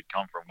 where'd this kid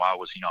come from? Why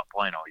was he not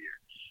playing all year?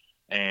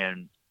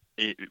 And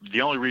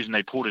the only reason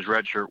they pulled his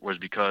red shirt was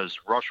because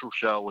Russ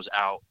Rochelle was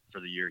out for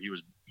the year.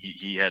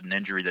 He had an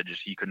injury that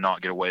just he could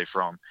not get away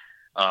from.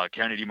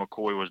 Kennedy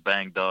McCoy was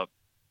banged up,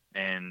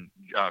 and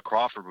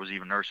Crawford was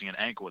even nursing an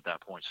ankle at that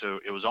point. So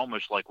it was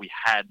almost like we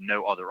had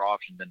no other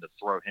option than to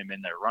throw him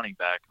in there running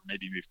back, or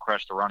maybe move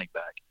Crest to running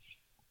back.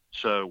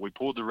 So we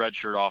pulled the red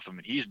shirt off him,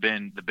 and he's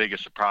been the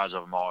biggest surprise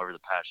of them all over the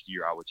past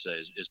year, I would say,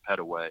 is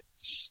Pettaway.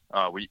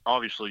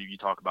 You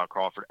talk about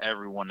Crawford.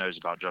 Everyone knows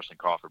about Justin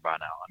Crawford by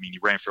now. He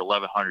ran for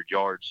 1,100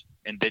 yards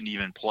and didn't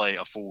even play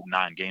a full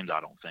 9 games, I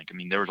don't think.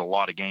 There was a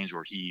lot of games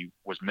where he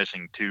was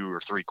missing 2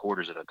 or 3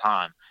 quarters at a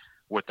time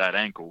with that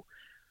ankle.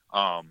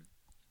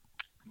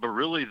 But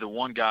really, the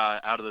one guy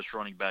out of this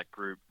running back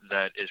group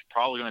that is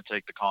probably going to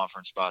take the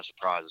conference by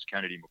surprise is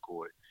Kennedy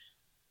McCoy.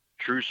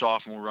 True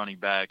sophomore running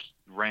back,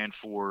 ran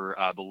for,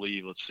 I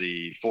believe,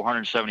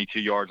 472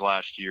 yards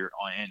last year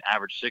and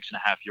averaged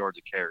 6.5 yards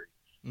a carry.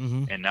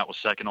 Mm-hmm. And that was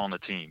second on the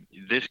team.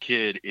 This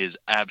kid is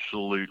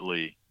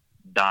absolutely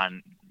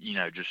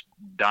just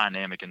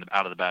dynamic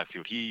out of the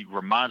backfield. He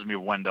reminds me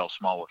of Wendell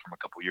Smallwood from a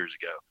couple years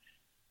ago.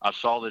 I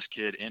saw this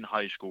kid in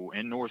high school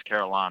in North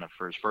Carolina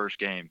for his first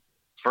game.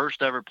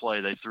 First ever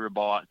play, they threw a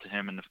ball to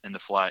him in the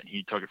flat, and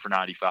he took it for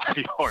 95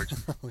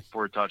 yards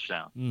for a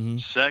touchdown. Mm-hmm.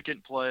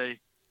 Second play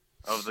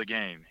of the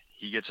game,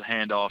 he gets a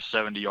handoff,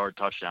 70-yard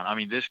touchdown. I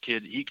mean, this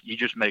kid, he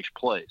just makes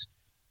plays.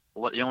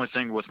 The only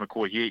thing with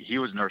McCoy, he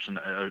was nursing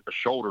a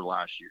shoulder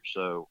last year,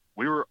 so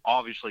we were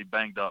obviously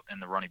banged up in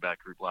the running back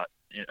group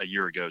a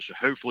year ago. So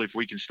hopefully, if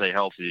we can stay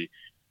healthy,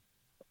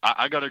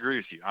 I got to agree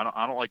with you.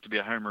 I don't like to be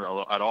a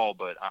homer at all,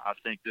 but I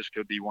think this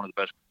could be one of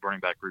the best running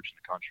back groups in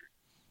the country.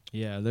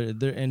 Yeah,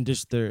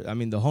 I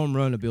mean, the home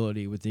run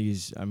ability with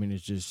these, I mean,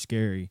 it's just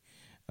scary.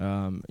 We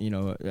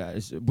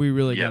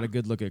really got a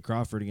good look at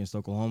Crawford against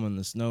Oklahoma in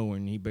the snow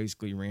when he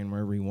basically ran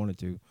wherever he wanted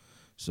to.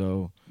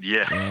 So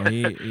yeah,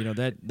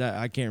 that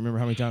I can't remember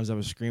how many times I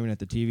was screaming at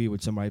the TV,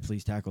 would somebody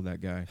please tackle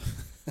that guy?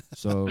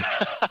 So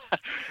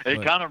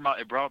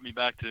it brought me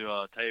back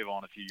to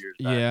Tavon a few years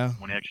back. Yeah,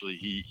 when actually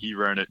he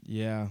ran it.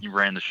 Yeah, he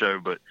ran the show.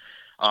 But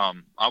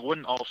I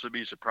wouldn't also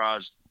be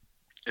surprised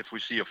if we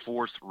see a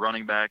fourth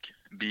running back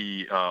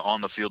be on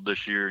the field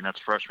this year, and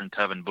that's freshman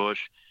Tevin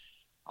Bush.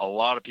 A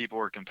lot of people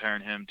are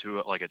comparing him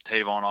to like a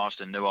Tavon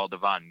Austin, Noel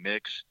Devine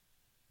mix.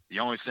 The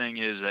only thing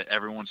is that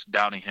everyone's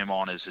doubting him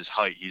on is his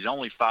height. He's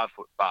only 5'5".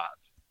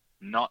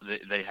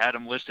 They had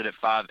him listed at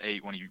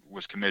 5'8" when he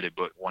was committed,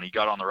 but when he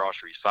got on the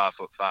roster, he's 5'5".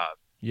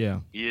 Yeah,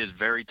 he is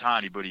very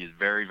tiny, but he is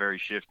very, very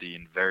shifty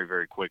and very,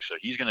 very quick. So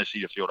he's going to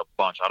see the field a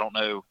bunch. I don't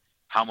know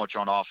how much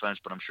on offense,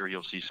 but I'm sure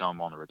he'll see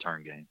some on the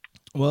return game.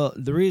 Well,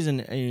 the reason,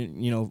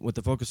 with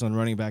the focus on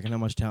running back and how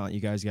much talent you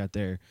guys got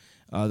there,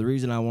 the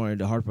reason I wanted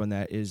to harp on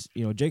that is,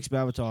 Jake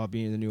Spavital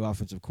being the new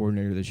offensive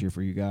coordinator this year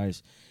for you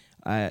guys.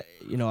 I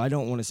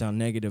don't want to sound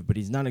negative, but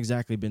he's not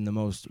exactly been the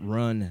most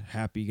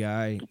run-happy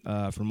guy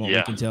from what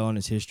we can tell in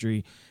his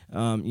history.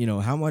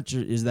 How much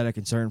is that a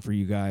concern for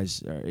you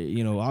guys?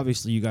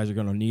 Obviously you guys are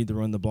going to need to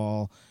run the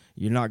ball.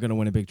 You're not going to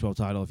win a Big 12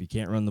 title if you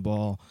can't run the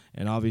ball.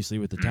 And obviously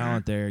with the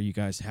talent there, you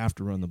guys have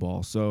to run the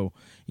ball. So,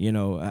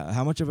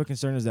 how much of a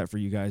concern is that for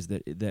you guys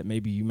that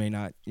maybe you may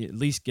not at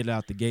least get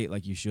out the gate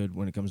like you should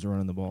when it comes to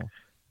running the ball?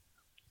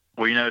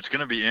 Well, it's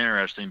going to be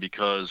interesting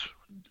because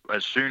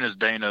as soon as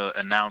Dana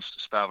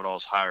announced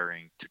Spavital's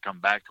hiring to come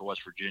back to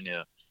West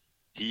Virginia,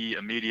 he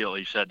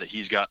immediately said that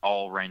he's got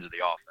all reins of the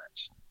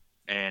offense.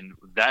 And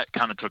that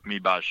kind of took me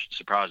by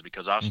surprise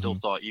because I still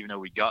thought even though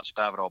we got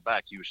Spavital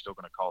back, he was still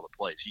going to call the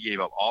plays. He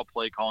gave up all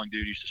play calling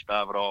duties to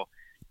Spavital,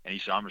 and he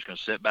said, I'm just going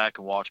to sit back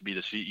and watch, be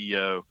the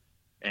CEO,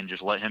 and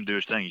just let him do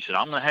his thing. He said,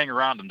 I'm going to hang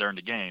around him during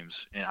the games,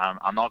 and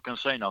I'm not going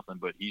to say nothing,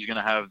 but he's going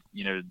to have,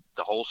 the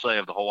whole say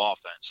of the whole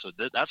offense. So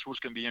that's what's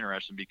going to be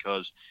interesting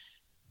because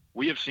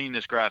we have seen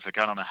this graphic,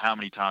 I don't know how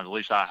many times, at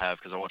least I have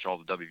because I watch all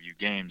the WVU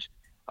games,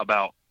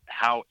 about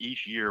how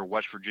each year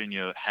West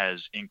Virginia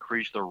has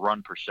increased their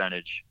run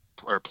percentage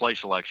or play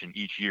selection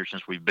each year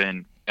since we've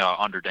been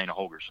under Dana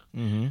Holgorsen.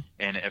 Mm-hmm.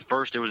 And at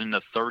first it was in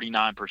the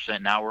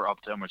 39%. Now we're up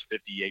to almost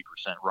 58%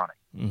 running.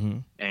 Mm-hmm.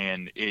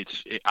 And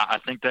I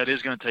think that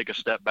is going to take a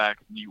step back.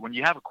 When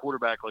you have a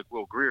quarterback like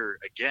Will Grier,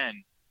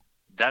 again,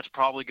 that's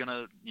probably going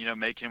to,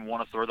 make him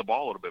want to throw the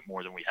ball a little bit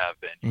more than we have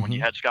been. Mm-hmm. When you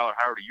had Skylar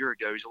Howard a year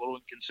ago, he's a little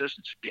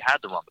inconsistent. So he had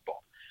to run the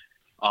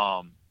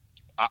ball.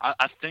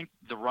 I think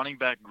the running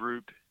back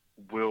group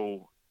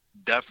will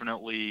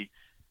definitely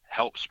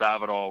help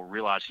Spavital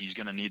realize he's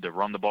going to need to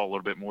run the ball a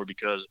little bit more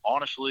because,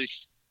 honestly,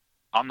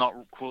 I'm not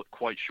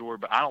quite sure,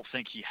 but I don't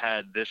think he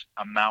had this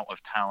amount of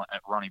talent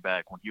at running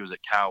back when he was at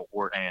Cal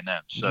or A&M.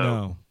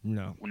 So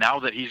no. Now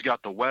that he's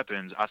got the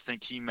weapons, I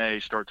think he may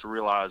start to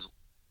realize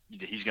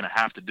that he's going to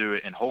have to do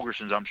it, and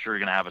Holgorsen's, I'm sure,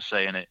 going to have a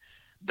say in it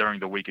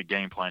during the week of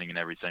game planning and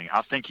everything.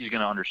 I think he's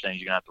going to understand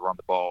he's going to have to run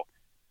the ball,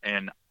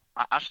 and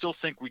I still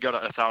think we got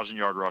a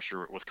 1,000-yard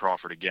rusher with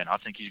Crawford again. I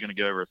think he's going to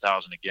go over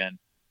 1,000 again.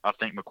 I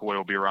think McCoy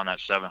will be around that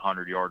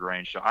 700-yard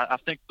range. So I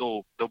think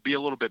they'll be a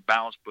little bit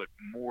balanced, but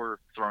more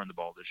throwing the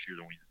ball this year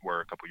than we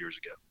were a couple years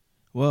ago.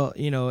 Well,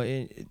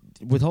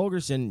 with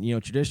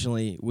Holgorsen,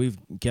 traditionally we've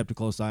kept a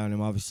close eye on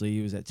him. Obviously,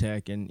 he was at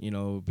Tech, and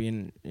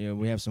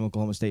we have some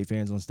Oklahoma State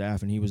fans on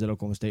staff, and he was at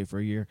Oklahoma State for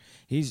a year.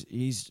 He's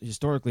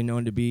historically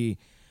known to be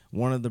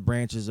one of the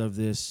branches of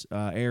this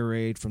air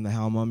raid from the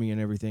Hal Mummy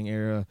and everything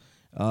era.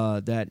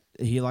 That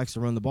he likes to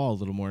run the ball a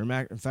little more.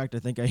 In fact, I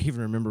think I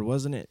even remember,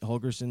 wasn't it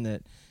Holgorsen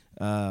that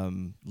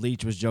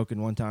Leach was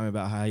joking one time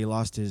about how he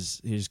lost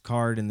his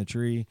card in the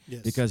tree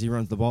because he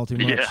runs the ball too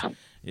much.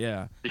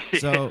 Yeah.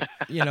 So,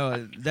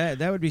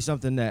 that would be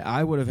something that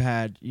I would have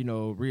had,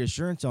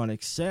 reassurance on,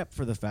 except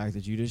for the fact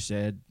that you just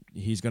said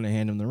he's going to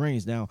hand him the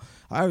reins. Now,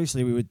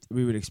 obviously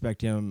we would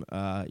expect him,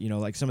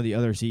 like some of the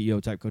other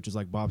CEO type coaches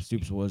like Bob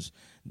Stoops was,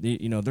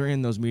 they're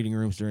in those meeting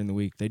rooms during the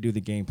week. They do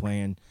the game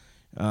plan.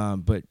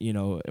 But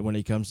when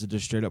it comes to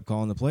just straight up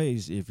calling the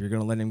plays, if you're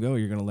going to let him go,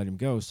 you're going to let him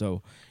go.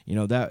 So,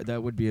 that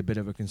would be a bit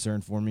of a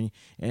concern for me.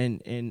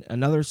 And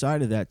another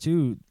side of that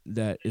too,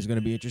 that is going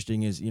to be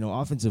interesting is,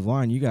 offensive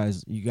line. You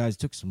guys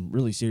took some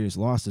really serious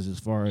losses as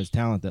far as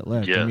talent that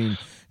left. Yes. I mean,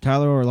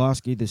 Tyler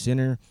Orlowski, the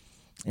center,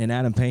 And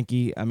Adam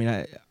Pankey, I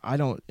mean, I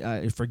don't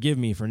forgive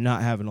me for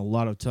not having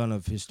a ton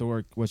of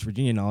historic West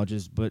Virginia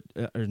knowledge,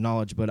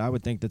 but I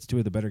would think that's two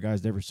of the better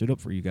guys to ever suit up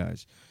for you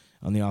guys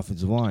on the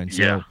offensive line.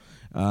 So,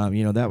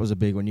 that was a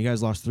big one. You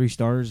guys lost 3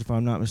 starters, if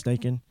I'm not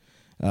mistaken.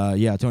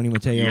 Tony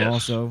Mateo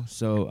also.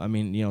 So, I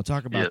mean,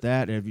 talk about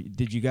that.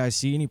 Did you guys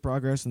see any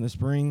progress in the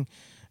spring?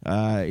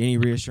 Any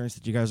reassurance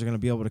that you guys are going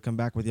to be able to come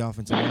back with the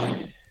offensive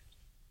line?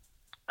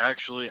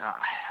 Actually,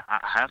 I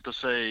have to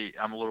say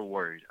I'm a little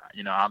worried.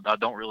 I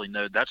don't really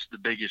know. That's the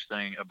biggest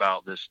thing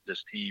about this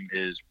team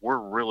is we're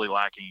really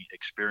lacking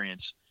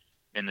experience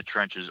in the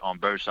trenches on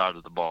both sides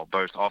of the ball,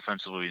 both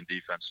offensively and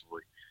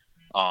defensively.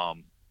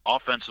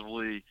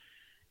 Offensively,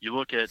 you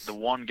look at the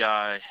one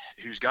guy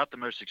who's got the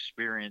most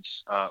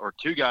experience, or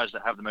 2 guys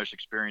that have the most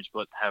experience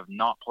but have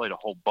not played a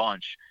whole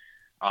bunch,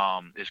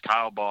 is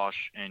Kyle Bosch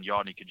and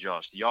Yodny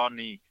Kajust.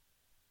 Yodny,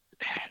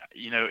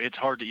 it's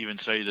hard to even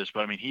say this,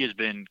 but I mean, he has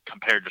been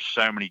compared to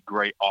so many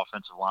great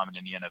offensive linemen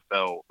in the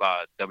NFL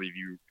by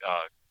WVU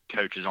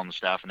coaches on the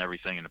staff and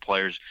everything, and the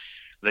players.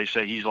 They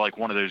say he's like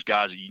one of those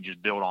guys that you can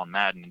just build on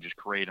Madden and just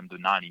create him to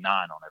 99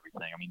 on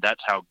everything. I mean,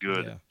 that's how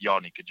good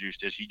Yodny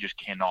Kajust is. He just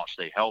cannot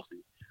stay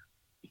healthy.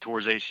 He tore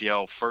his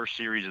ACL first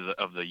series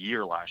of the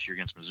year last year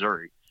against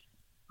Missouri.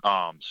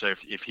 So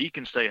if he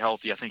can stay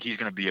healthy, I think he's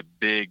going to be a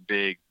big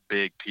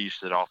piece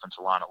to that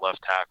offensive line at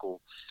left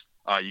tackle.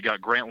 You got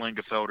Grant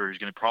Lingefelder, who's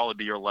going to probably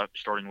be your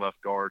starting left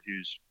guard,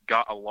 who's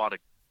got a lot of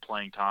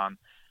playing time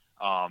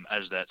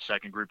as that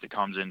second group that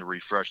comes in to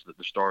refresh the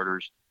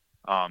starters.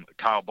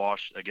 Kyle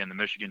Bosch, again, the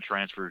Michigan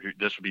transfer,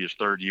 this will be his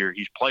 3rd year.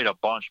 He's played a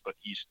bunch, but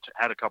he's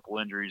had a couple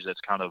injuries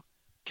that's kind of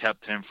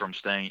kept him from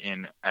staying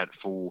in at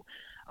full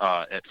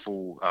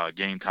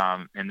game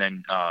time. And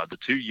then the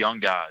 2 young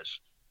guys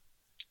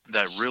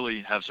that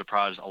really have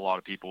surprised a lot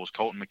of people is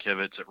Colton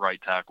McKivitz at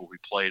right tackle, who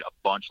played a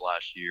bunch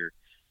last year.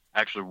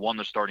 Actually won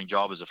the starting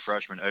job as a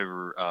freshman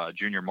over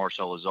junior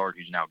Marcel Lazard,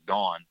 who's now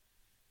gone.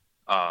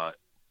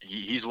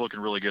 He's looking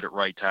really good at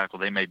right tackle.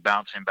 They may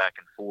bounce him back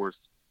and forth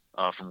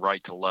from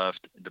right to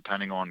left,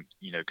 depending on,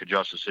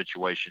 Kajust's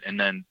situation. And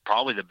then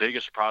probably the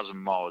biggest surprise of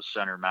them all is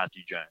center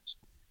Matthew Jones.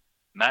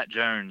 Matt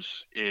Jones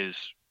is,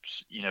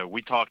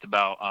 we talked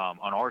about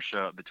on our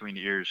show Between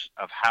the Ears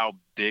of how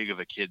big of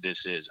a kid this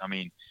is. I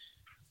mean,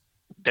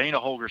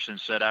 Dana Holgerson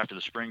said after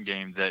the spring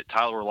game that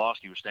Tyler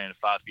Orlowski was standing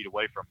 5 feet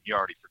away from him. He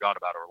already forgot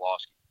about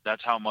Orlowski.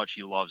 That's how much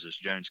he loves this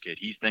Jones kid.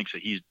 He thinks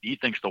that he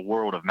thinks the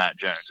world of Matt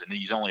Jones, and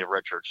he's only a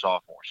redshirt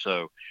sophomore.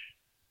 So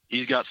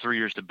he's got 3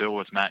 years to build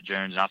with Matt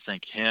Jones, and I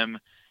think him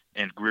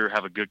and Greer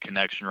have a good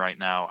connection right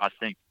now. I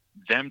think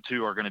them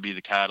 2 are going to be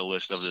the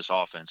catalyst of this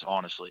offense,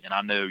 honestly. And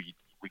I know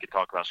we could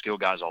talk about skill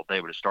guys all day,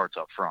 but it starts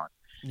up front.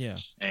 Yeah.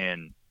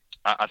 And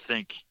I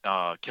think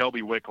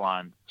Kelby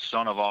Wickline,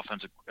 son of the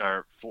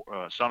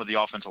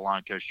offensive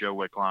line coach Joe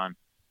Wickline,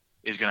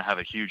 is going to have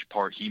a huge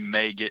part. He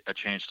may get a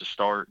chance to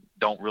start.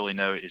 Don't really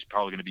know. He's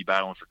probably going to be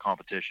battling for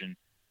competition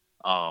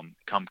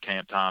come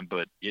camp time,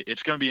 but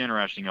it's going to be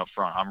interesting up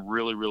front. I'm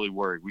really, really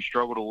worried. We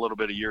struggled a little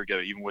bit a year ago,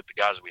 even with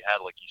the guys that we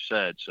had, like you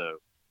said. So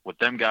with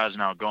them guys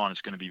now gone,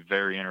 it's going to be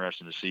very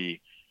interesting to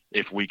see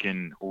if we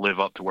can live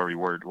up to where we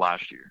were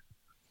last year.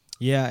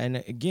 Yeah, and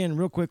again,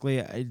 real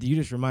quickly, you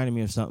just reminded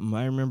me of something.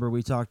 I remember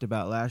we talked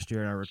about last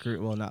year in our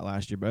not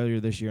last year, but earlier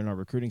this year in our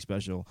recruiting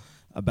special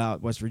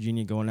about West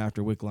Virginia going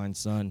after Wickline's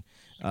son.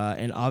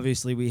 And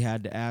obviously we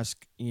had to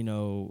ask,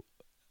 you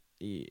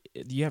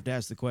have to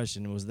ask the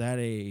question, was that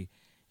a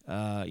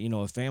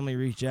family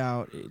reach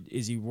out?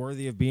 Is he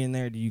worthy of being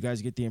there? Do you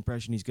guys get the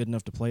impression he's good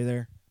enough to play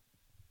there?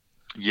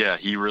 Yeah,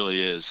 he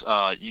really is.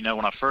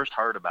 When I first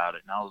heard about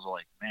it, and I was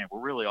like, man, we're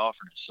really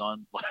offering his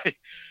son.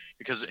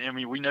 Because,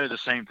 we know the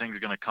same thing is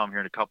going to come here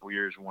in a couple of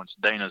years once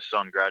Dana's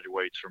son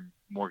graduates from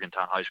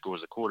Morgantown High School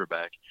as a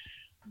quarterback.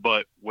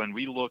 But when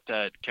we looked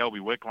at Kelby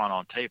Wickline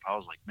on tape, I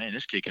was like, man,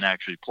 this kid can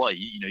actually play.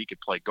 He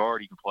could play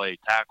guard, he can play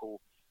tackle,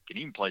 he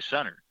can even play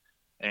center.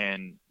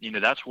 And,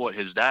 that's what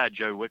his dad,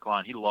 Joe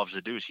Wickline, he loves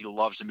to do is he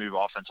loves to move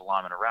offensive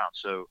linemen around.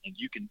 So, and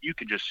you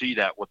can just see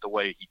that with the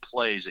way he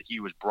plays, that he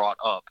was brought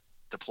up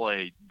to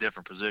play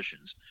different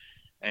positions.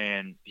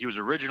 And he was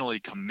originally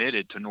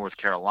committed to North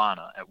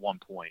Carolina at one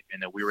point,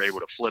 and that we were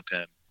able to flip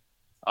him.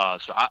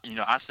 So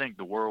I think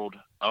the world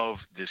of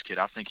this kid.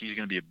 I think he's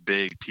going to be a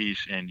big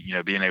piece in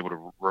being able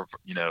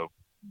to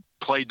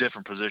play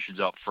different positions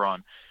up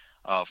front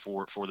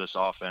for this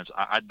offense.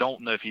 I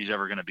don't know if he's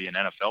ever going to be an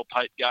NFL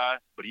type guy,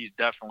 but he's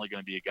definitely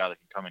going to be a guy that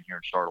can come in here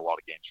and start a lot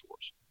of games for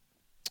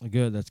us.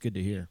 Good, that's good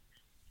to hear.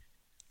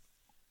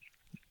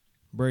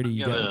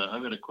 Brady,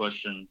 I've got a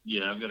question.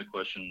 Yeah, I've got a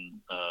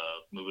question.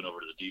 Moving over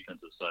to the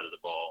defensive side of the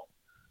ball,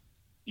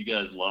 you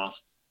guys lost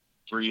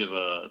three of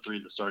the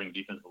starting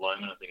defensive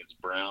linemen. I think it's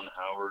Brown,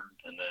 Howard,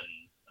 and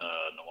then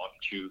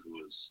Nwakachu, who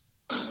was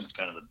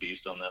kind of the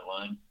beast on that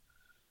line.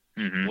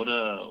 Mm-hmm.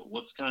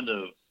 What's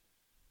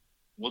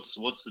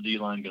the D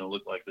line going to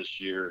look like this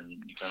year, and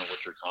kind of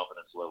what's your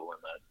confidence level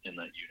in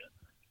that unit?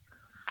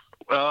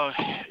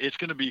 It's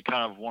going to be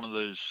kind of one of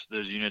those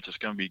units that's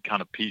going to be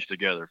kind of pieced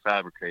together,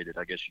 fabricated,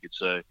 I guess you could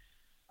say.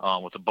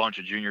 with a bunch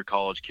of junior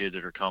college kids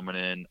that are coming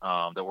in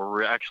that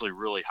we're actually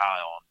really high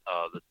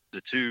on.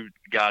 The two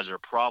guys that are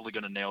probably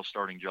going to nail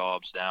starting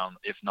jobs down,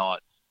 if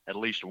not at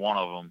least one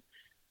of them,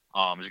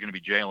 is going to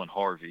be Jalen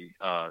Harvey.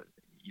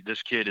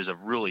 This kid is a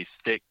really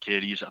thick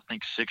kid. He's, I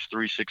think, 6'3",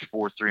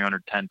 6'4",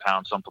 310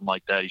 pounds, something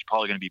like that. He's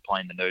probably going to be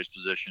playing the nose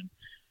position,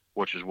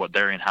 which is what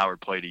Darian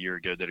Howard played a year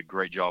ago. Did a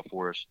great job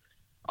for us.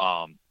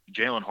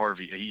 Jalen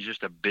Harvey, he's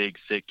just a big,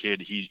 thick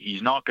kid.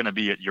 He's not going to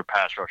be your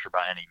pass rusher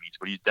by any means,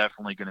 but he's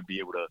definitely going to be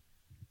able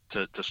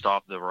to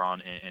stop the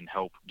run and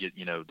help get,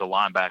 the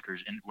linebackers.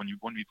 And when you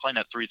play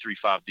that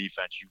 3-3-5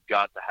 defense, you've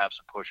got to have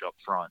some push up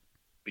front,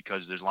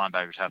 because those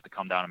linebackers have to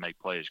come down and make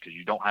plays, because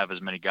you don't have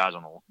as many guys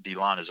on the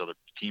D-line as other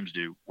teams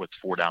do with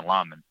 4-down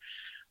linemen.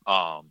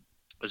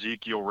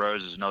 Ezekiel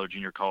Rose is another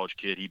junior college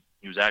kid.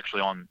 He was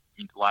actually on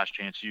Last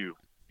Chance U,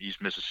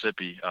 East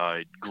Mississippi.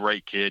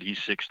 Great kid. He's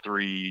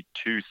 6'3",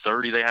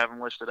 230 they have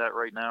him listed at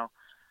right now.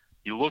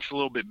 He looks a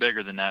little bit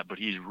bigger than that, but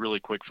he's really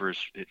quick for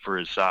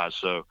his size.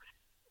 So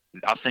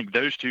I think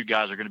those two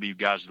guys are going to be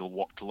guys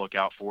to look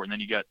out for. And then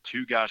you got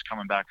two guys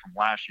coming back from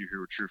last year who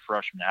were true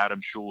freshmen,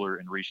 Adam Schuler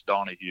and Reese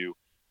Donahue,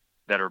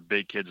 that are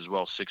big kids as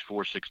well, 6'4",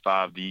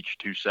 6'5", each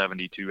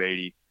 270,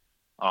 280,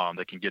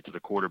 that can get to the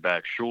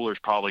quarterback. Schuler's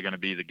probably going to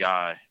be the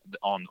guy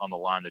on the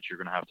line that you're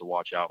going to have to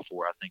watch out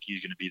for. I think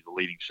he's going to be the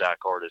leading sack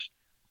artist.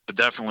 But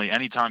definitely,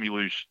 anytime you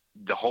lose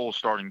the whole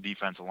starting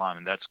defensive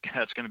lineman, that's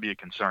going to be a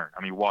concern.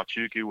 I mean,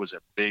 Wachuku was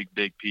a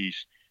big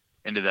piece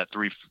into that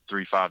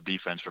 3-3-5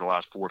 defense for the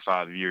last 4 or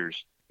 5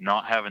 years.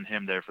 Not having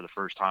him there for the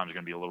first time is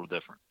going to be a little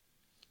different.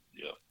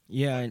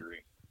 Yeah, I agree.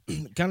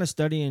 Kind of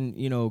studying,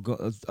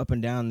 go up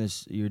and down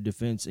your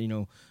defense.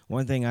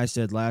 One thing I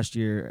said last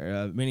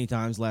year, many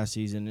times last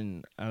season,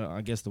 and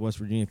I guess the West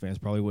Virginia fans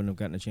probably wouldn't have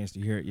gotten a chance to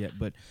hear it yet,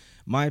 but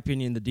my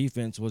opinion, the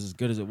defense was as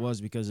good as it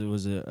was because it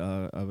was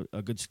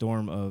a good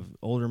storm of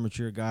older,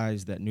 mature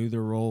guys that knew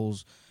their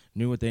roles,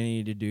 knew what they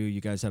needed to do.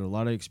 You guys had a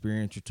lot of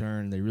experience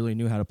return. They really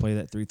knew how to play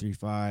that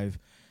 3-3-5.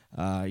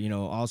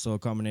 Also a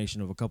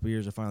combination of a couple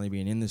years of finally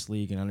being in this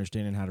league and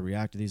understanding how to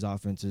react to these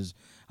offenses.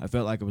 I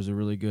felt like it was a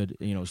really good,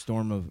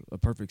 storm of a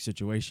perfect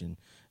situation.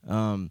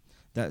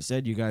 That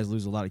said, you guys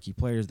lose a lot of key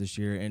players this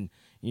year, and,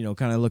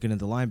 kind of looking at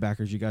the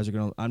linebackers, you guys are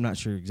going to, I'm not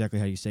sure exactly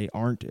how you say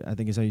Arndt, I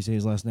think is how you say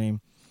his last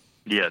name.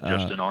 Yeah,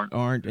 Justin Arndt.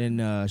 Arndt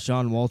and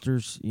Sean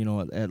Walters,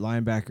 at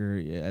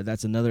linebacker,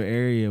 that's another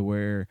area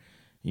where,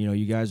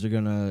 you guys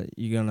are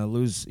you're gonna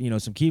lose,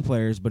 some key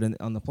players, but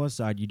on the plus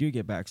side, you do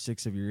get back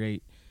 6 of your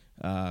 8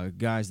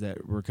 guys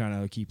that were kind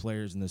of key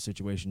players in this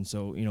situation.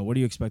 So, what do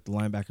you expect the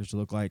linebackers to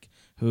look like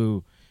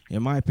who,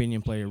 in my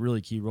opinion, play a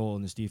really key role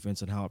in this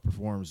defense and how it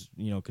performs,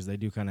 because they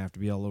do kind of have to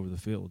be all over the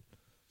field?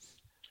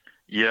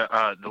 Yeah,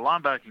 the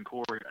linebacking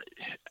core,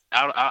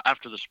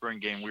 after the spring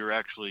game, we were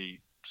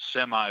actually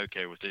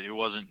semi-okay with it. It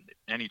wasn't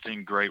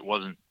anything great,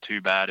 wasn't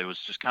too bad. It was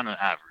just kind of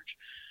average.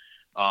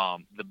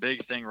 The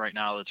big thing right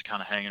now that's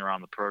kind of hanging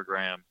around the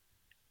program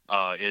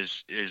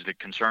is the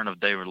concern of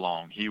David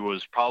Long. He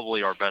was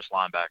probably our best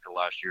linebacker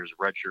last year as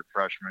a redshirt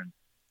freshman.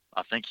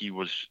 I think he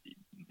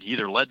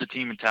either led the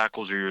team in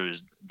tackles or he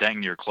was dang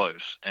near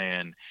close.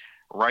 And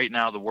right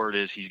now the word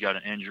is he's got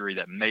an injury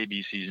that may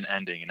be season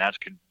ending, and that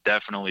could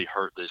definitely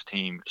hurt this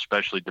team,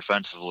 especially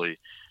defensively,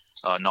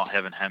 not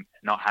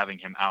having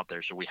him out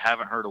there. So we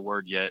haven't heard a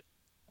word yet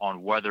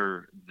on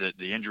whether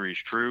the injury is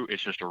true.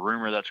 It's just a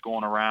rumor that's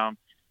going around.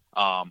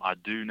 I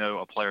do know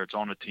a player that's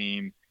on the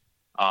team,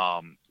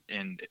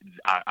 and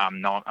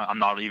I'm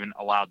not even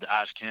allowed to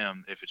ask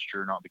him if it's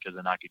true or not, because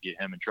then I could get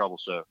him in trouble.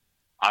 So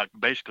I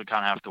basically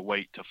kind of have to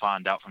wait to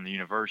find out from the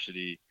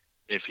university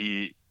if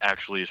he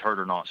actually is hurt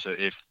or not. So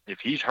if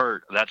he's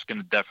hurt, that's going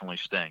to definitely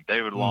sting.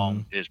 David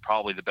Long is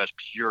probably the best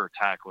pure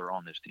tackler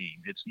on this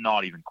team. It's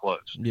not even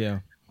close. Yeah.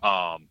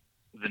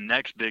 The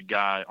next big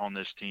guy on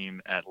this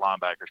team at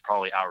linebacker is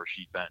probably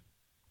Rasheed Benton,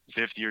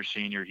 5th-year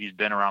senior. He's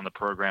been around the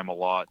program a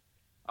lot.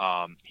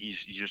 He's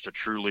just a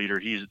true leader.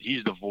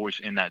 He's the voice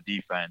in that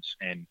defense,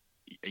 and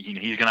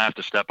he's going to have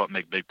to step up and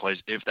make big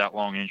plays if that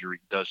Long injury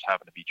does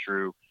happen to be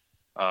true.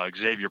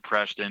 Xavier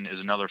Preston is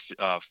another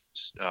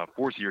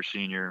 4th-year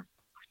senior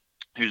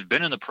who's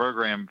been in the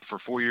program for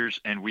 4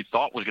 years and we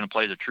thought was going to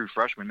play as a true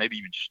freshman, maybe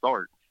even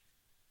start.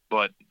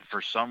 But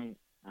for some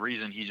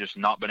reason, he's just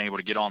not been able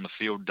to get on the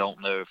field.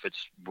 Don't know if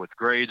it's with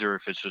grades or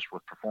if it's just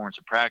with performance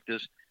in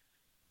practice.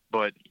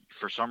 But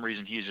for some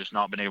reason, he's just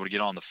not been able to get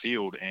on the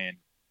field. And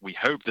we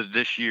hope that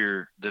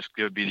this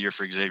could be the year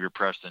for Xavier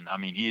Preston. I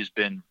mean, he has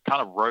been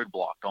kind of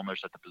roadblocked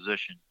almost at the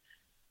position,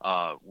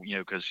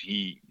 because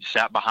he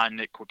sat behind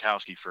Nick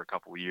Kwiatkowski for a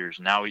couple of years.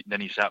 Now he's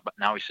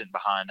sitting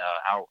behind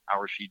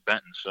Rasheed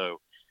Benton. So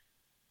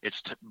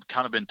it's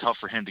kind of been tough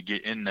for him to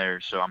get in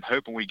there. So I'm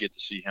hoping we get to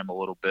see him a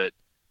little bit.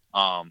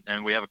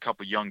 And we have a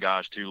couple of young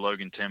guys too,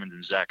 Logan Timmons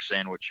and Zach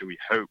Sandwich, who we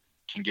hope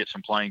can get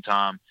some playing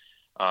time.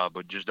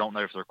 but just don't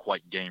know if they're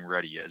quite game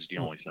ready yet is the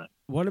only thing.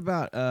 What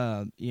about,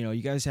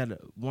 you guys had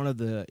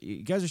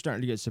you guys are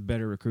starting to get some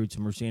better recruits,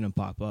 and we're seeing them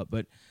pop up.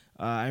 But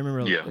I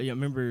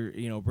remember,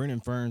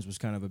 Brendan Ferns was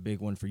kind of a big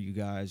one for you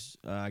guys.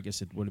 I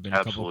guess it would have been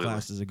a couple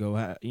classes ago.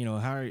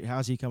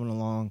 How's he coming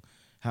along?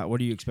 What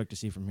do you expect to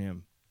see from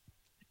him?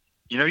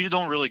 He's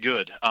doing really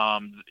good.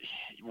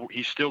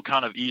 He's still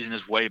kind of easing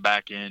his way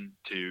back in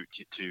to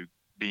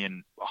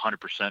being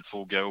 100%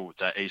 full go with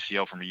that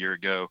ACL from a year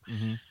ago.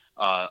 Mm-hmm.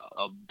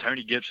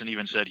 Tony Gibson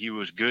even said he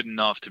was good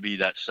enough to be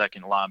that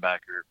second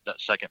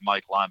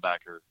Mike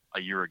linebacker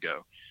a year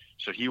ago.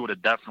 So he would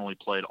have definitely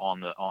played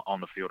on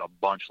the field a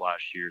bunch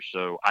last year.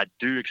 So I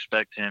do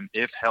expect him,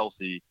 if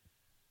healthy,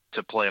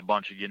 to play a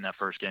bunch again in that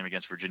first game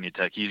against Virginia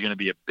Tech. He's going to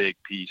be a big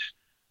piece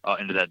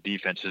into that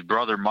defense. His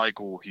brother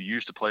Michael, who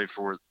used to play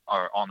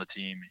on the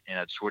team and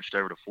had switched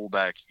over to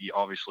fullback, he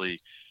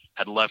obviously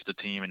had left the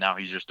team, and now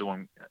he's just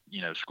doing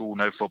school,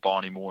 no football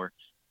anymore.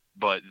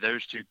 But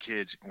those two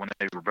kids, when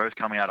they were both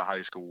coming out of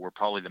high school, were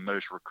probably the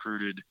most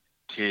recruited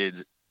kids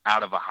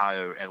out of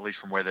Ohio, at least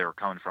from where they were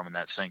coming from in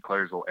that St.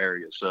 Clairsville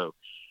area. So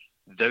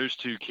those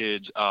two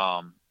kids,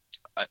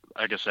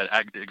 like I said,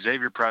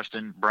 Xavier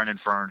Preston, Brendan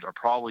Ferns are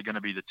probably going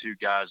to be the two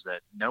guys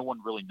that no one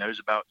really knows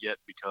about yet,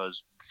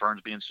 because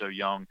Ferns being so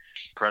young,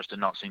 Preston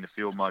not seeing the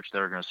field much,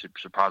 they're going to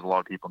surprise a lot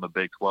of people in the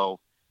Big 12.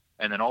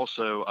 And then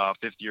also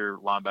fifth-year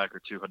linebacker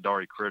too,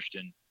 Hadari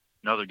Christian,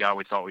 another guy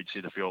we thought we'd see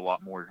the field a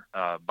lot more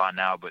by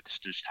now, but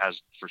just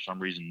has for some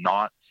reason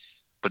not.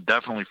 But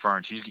definitely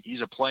Ferns,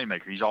 he's a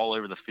playmaker. He's all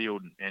over the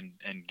field, and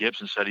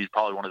Gibson said he's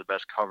probably one of the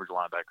best coverage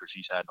linebackers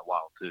he's had in a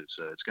while too.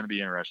 So it's going to be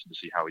interesting to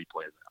see how he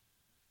plays out.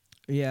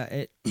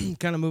 Yeah,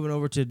 kind of moving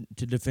over to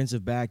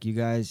defensive back, you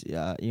guys,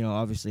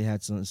 obviously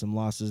had some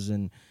losses,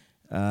 and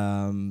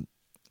how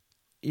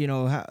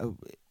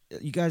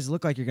you guys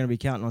look like you're going to be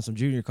counting on some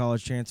junior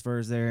college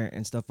transfers there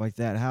and stuff like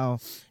that. How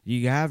do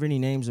you have any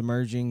names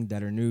emerging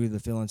that are new to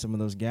fill in some of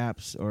those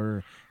gaps,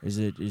 or is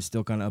it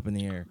still kind of up in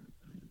the air?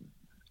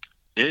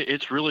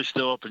 It's really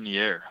still up in the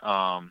air,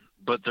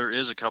 but there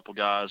is a couple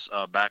guys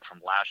back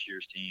from last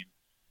year's team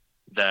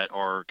that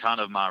are kind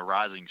of my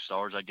rising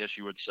stars, I guess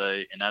you would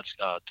say, and that's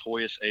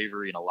Toyus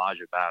Avery and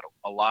Elijah Battle.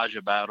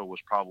 Elijah Battle was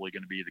probably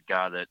going to be the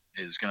guy that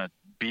is going to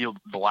be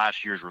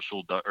this year's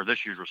Rasul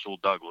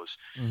Douglas,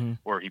 mm-hmm.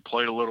 where he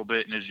played a little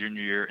bit in his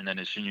junior year, and then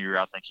his senior year,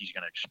 I think he's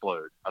going to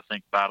explode. I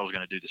think Battle's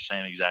going to do the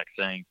same exact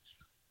thing.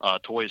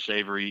 Toyus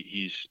Avery,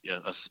 he's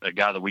a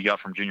guy that we got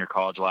from junior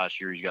college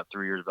last year. He's got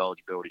 3 years of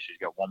eligibility, so he's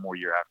got one more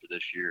year after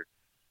this year.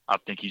 I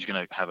think he's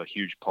going to have a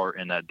huge part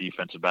in that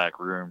defensive back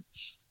room.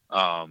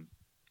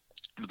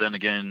 But then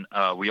again,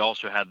 we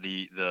also had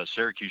the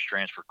Syracuse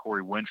transfer,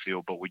 Corey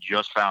Winfield, but we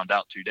just found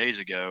out 2 days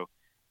ago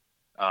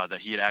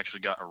that he had actually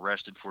got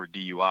arrested for a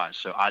DUI.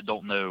 So I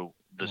don't know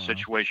the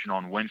situation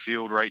on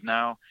Winfield right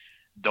now.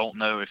 Don't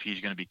know if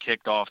he's going to be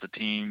kicked off the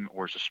team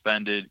or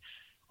suspended.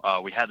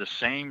 We had the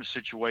same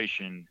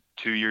situation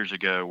 2 years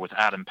ago with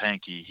Adam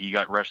Pankey. He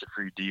got arrested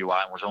for a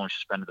DUI and was only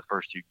suspended the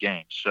first 2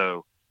 games.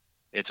 So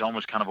it's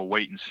almost kind of a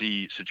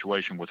wait-and-see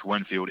situation with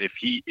Winfield. If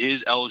he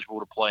is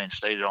eligible to play and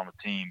stays on the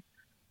team,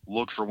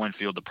 look for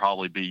Winfield to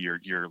probably be your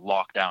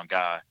lockdown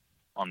guy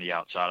on the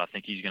outside. I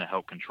think he's going to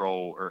help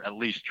control, or at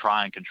least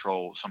try and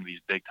control, some of these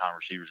big-time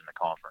receivers in the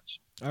conference.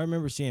 I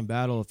remember seeing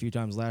Battle a few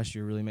times last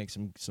year really make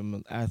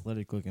some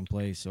athletic-looking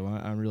plays, so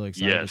I'm really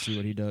excited to see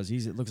what he does.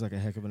 It looks like a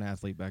heck of an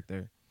athlete back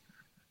there.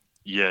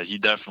 Yeah, he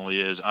definitely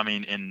is. I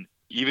mean, and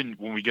even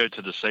when we go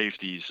to the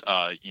safeties,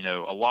 a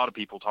lot of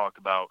people talk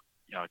about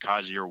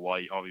Kaiser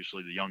White,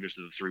 obviously the youngest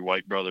of the 3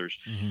 White brothers,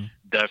 mm-hmm.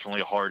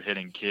 definitely a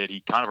hard-hitting kid.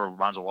 He kind of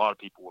reminds a lot of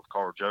people of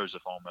Carl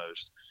Joseph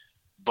almost.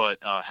 But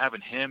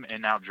having him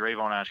and now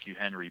Drayvon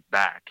Askew-Henry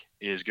back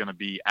is going to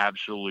be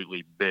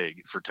absolutely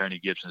big for Tony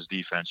Gibson's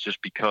defense,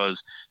 just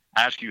because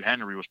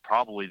Askew-Henry was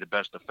probably the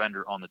best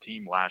defender on the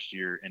team last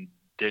year and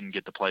didn't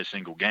get to play a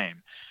single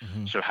game.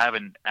 Mm-hmm. So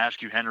having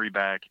Askew-Henry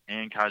back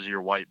and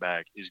Kaiser White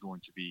back is going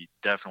to be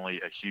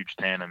definitely a huge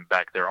tandem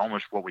back there,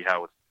 almost what we had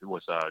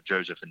with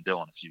Joseph and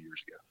Dylan a few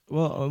years ago.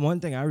 Well, one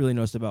thing I really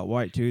noticed about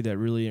White, too, that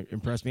really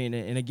impressed me,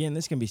 and again,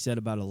 this can be said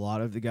about a lot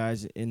of the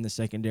guys in the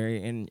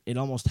secondary, and it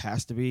almost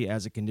has to be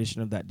as a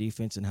condition of that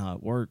defense and how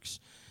it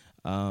works.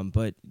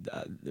 But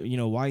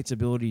White's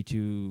ability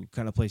to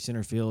kind of play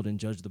center field and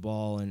judge the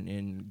ball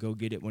and go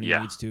get it when he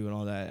needs to and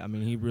all that, I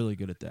mean, he's really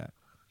good at that.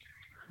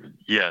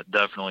 Yeah,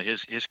 definitely.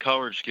 His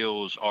coverage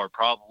skills are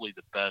probably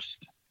the best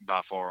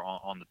by far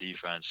on the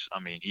defense. I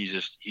mean,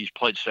 he's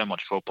played so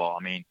much football.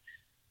 I mean,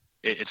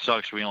 it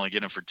sucks we only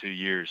get him for 2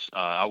 years.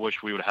 I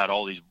wish we would have had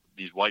all these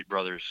White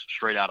brothers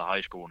straight out of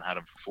high school and had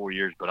them for 4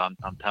 years. But I'm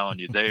telling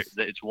you,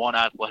 it's one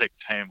athletic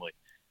family.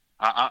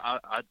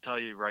 I tell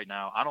you right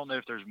now, I don't know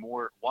if there's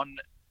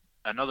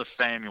another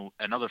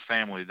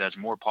family that's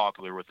more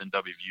popular within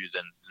WVU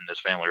than this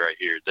family right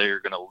here.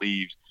 They're going to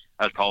leave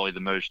as probably the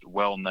most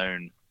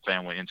well-known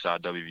family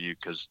inside WVU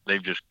because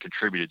they've just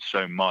contributed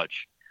so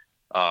much.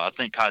 I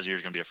think Kaiser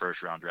is going to be a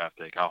first-round draft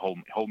pick. I'll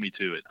hold me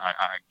to it. I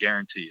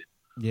guarantee it.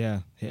 Yeah,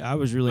 I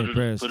was really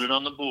impressed. Put it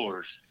on the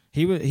board.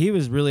 He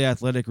was really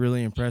athletic,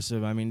 really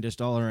impressive. I mean,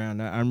 just all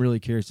around. I'm really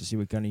curious to see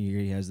what kind of year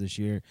he has this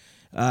year.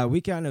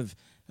 We kind of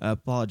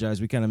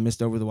apologize. We kind of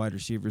missed over the wide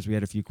receivers. We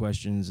had a few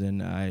questions,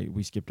 and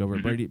we skipped over.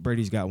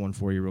 Brady's got one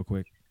for you real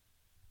quick.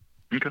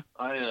 Okay.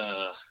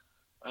 I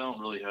don't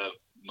really have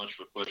much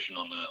of a question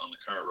on the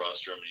current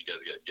roster. I mean, you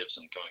guys got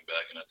Gibson coming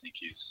back, and I think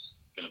he's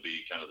going to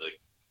be kind of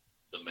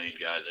the main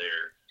guy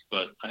there.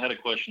 But I had a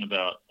question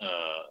about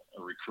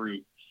a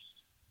recruit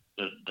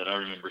that I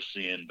remember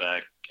seeing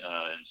back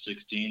in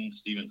 16,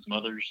 Steven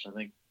Smothers, I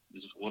think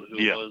is who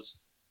it was.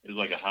 It was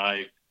like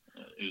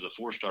he was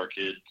a 4-star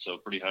kid, so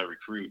pretty high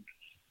recruit.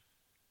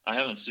 I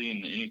haven't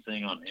seen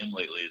anything on him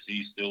lately. Is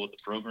he still with the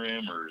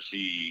program, or is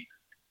he?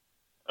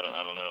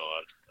 I don't know.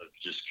 I'm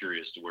just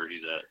curious to where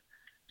he's at.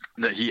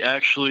 That he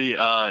actually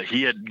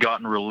he had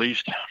gotten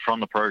released from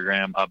the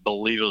program, I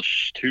believe it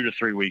was 2 to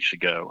 3 weeks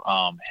ago.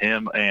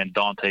 Him and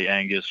Dante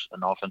Angus,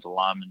 an offensive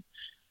lineman,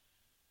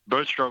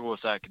 both struggle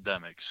with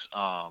academics.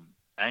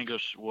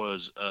 Angus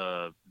was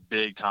a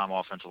big-time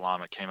offensive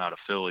lineman, came out of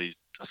Philly.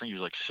 I think he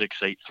was like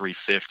 6'8",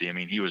 350. I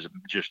mean, he was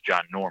just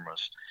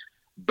ginormous.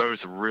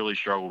 Both really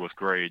struggled with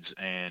grades,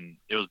 and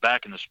it was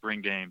back in the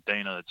spring game.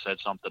 Dana had said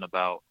something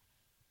about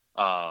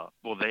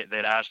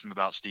they'd asked him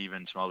about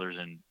Steven Smothers,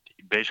 and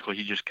basically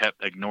he just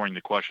kept ignoring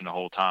the question the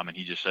whole time, and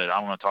he just said, I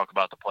want to talk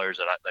about the players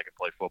that can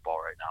play football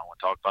right now. I want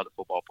to talk about the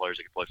football players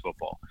that can play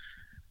football.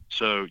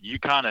 So you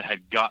kind of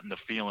had gotten the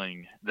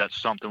feeling that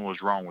something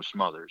was wrong with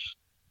Smothers,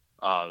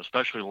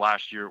 especially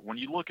last year. When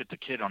you look at the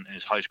kid on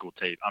his high school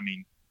tape, I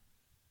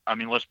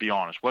mean, let's be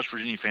honest. West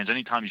Virginia fans,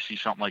 anytime you see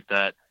something like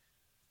that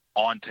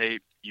on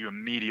tape, you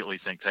immediately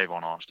think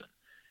Tavon Austin.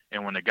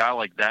 And when a guy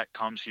like that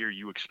comes here,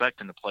 you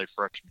expect him to play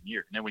freshman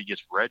year. And then when he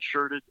gets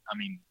redshirted, I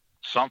mean,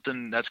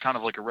 something that's kind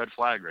of like a red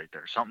flag right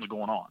there. Something's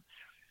going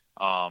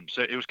on.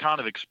 So it was kind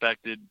of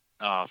expected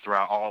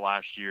throughout all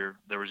last year.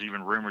 There was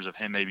even rumors of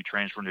him maybe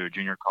transferring to a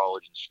junior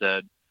college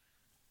instead.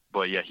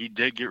 But, yeah, he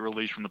did get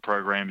released from the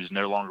program. He's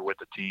no longer with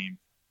the team.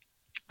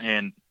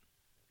 And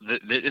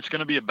it's going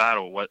to be a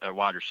battle at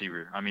wide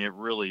receiver. I mean, it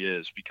really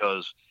is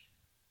because,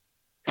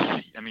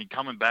 I mean,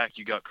 coming back,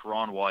 you got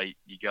Karan White,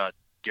 you got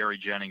Gary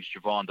Jennings,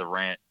 Javon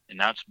Durant, and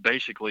that's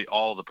basically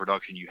all the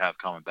production you have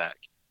coming back.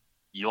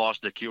 You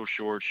lost Nikhil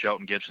Short,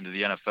 Shelton Gibson to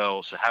the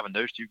NFL, so having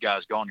those two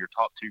guys gone, your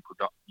top two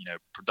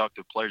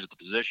productive players at the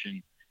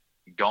position,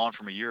 gone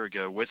from a year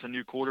ago with a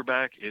new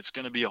quarterback, it's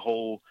going to be a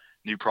whole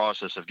new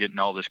process of getting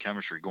all this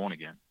chemistry going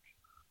again.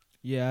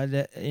 Yeah,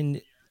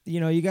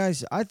 you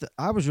guys,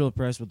 I was real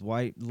impressed with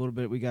White, a little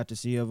bit we got to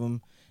see of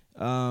him.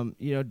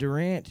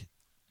 Durant,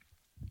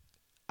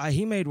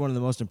 he made one of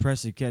the most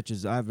impressive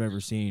catches I've ever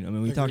seen. I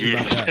mean, we talked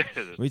about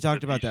that. We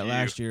talked about that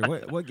last year.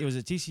 What was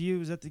it? TCU?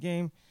 Was that the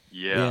game?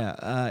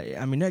 Yeah.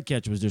 I mean, that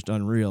catch was just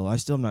unreal. I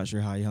still am not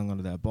sure how he hung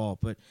onto that ball.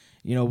 But,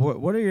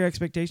 what are your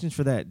expectations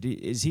for that?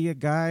 Is he a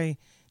guy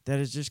that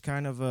is just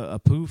kind of a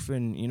poof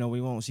and,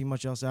 we won't see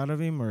much else out of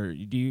him? Or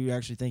do you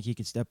actually think he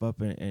could step up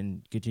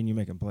and continue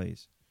making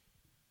plays?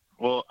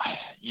 Well,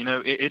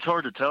 it's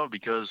hard to tell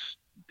because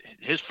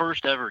his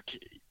first ever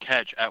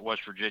catch at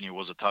West Virginia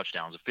was a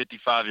touchdown. It was a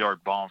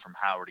 55-yard bomb from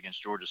Howard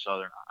against Georgia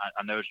Southern.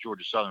 I know it's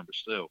Georgia Southern, but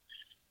still.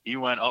 He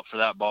went up for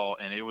that ball,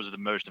 and it was the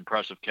most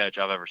impressive catch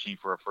I've ever seen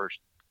for a first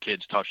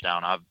kid's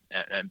touchdown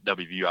at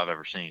WVU I've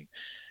ever seen.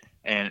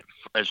 And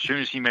as soon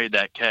as he made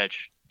that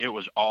catch, it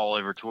was all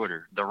over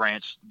Twitter.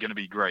 Durant's going to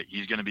be great.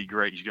 He's going to be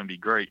great. He's going to be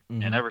great.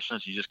 Mm-hmm. And ever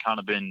since, he's just kind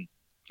of been,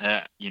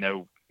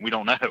 we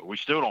don't know. We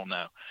still don't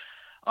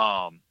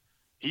know.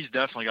 He's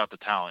definitely got the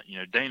talent.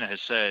 Dana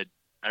has said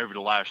over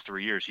the last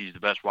 3 years he's the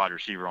best wide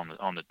receiver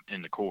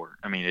in the core.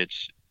 I mean,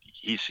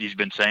 he's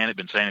been saying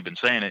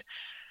it.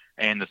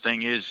 And the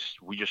thing is,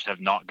 we just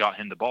have not got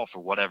him the ball for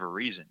whatever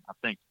reason. I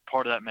think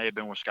part of that may have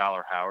been with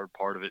Skylar Howard.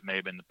 Part of it may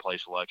have been the play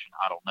selection.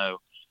 I don't know.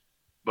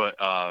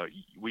 But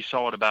we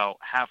saw it about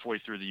halfway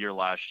through the year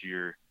last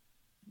year.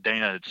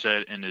 Dana had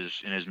said in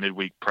his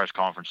midweek press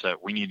conference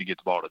that we need to get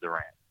the ball to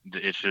Durant.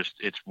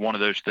 It's one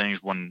of those things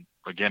when,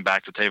 again,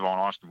 back to Tavon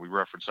Austin, we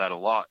reference that a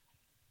lot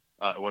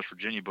at West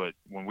Virginia. But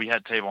when we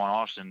had Tavon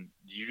Austin,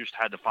 you just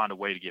had to find a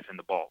way to give him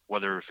the ball,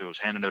 whether if it was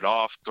handing it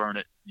off, throwing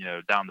it,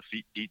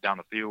 deep down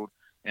the field,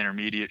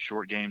 intermediate,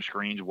 short game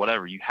screens,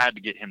 whatever. You had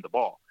to get him the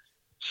ball.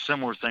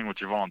 Similar thing with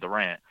Javon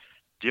Durant.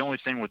 The only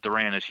thing with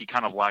Durant is he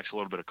kind of lacks a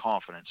little bit of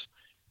confidence.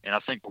 And I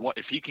think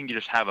if he can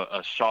just have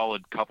a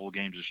solid couple of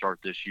games to start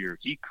this year,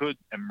 he could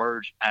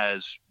emerge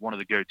as one of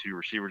the go-to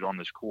receivers on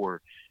this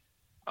core.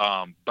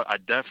 But I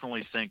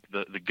definitely think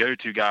the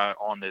go-to guy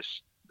on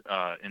this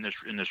in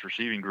this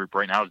receiving group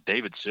right now is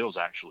David Sills,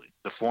 actually,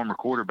 the former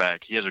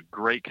quarterback. He has a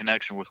great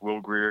connection with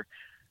Will Grier.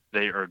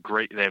 They are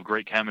great. They have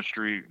great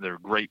chemistry. They're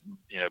great,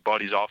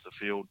 buddies off the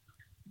field.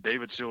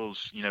 David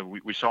Sills,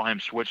 we saw him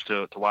switch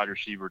to wide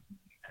receiver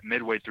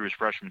midway through his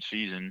freshman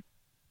season,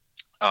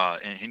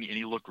 and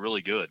he looked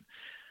really good.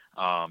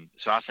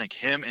 So I think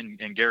him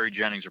and Gary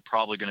Jennings are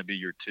probably going to be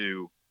your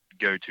two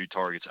go-to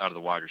targets out of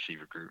the wide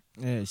receiver group.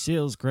 Yeah,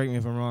 Sills, correct me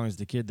if I'm wrong, is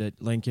the kid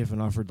that Lane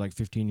Kiffin offered like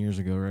 15 years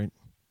ago, right?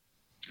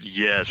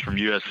 Yes, from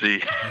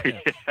USC. Yeah,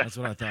 that's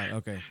what I thought.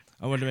 Okay.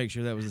 I wanted to make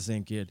sure that was the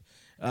same kid.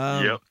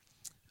 Yep.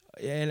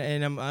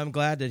 And I'm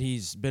glad that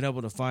he's been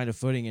able to find a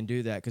footing and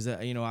do that, because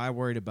I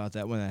worried about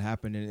that when that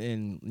happened,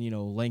 and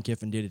Lane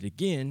Kiffin did it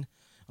again.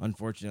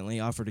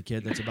 Unfortunately, offered a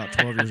kid that's about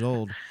 12 years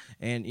old,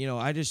 and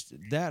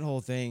that whole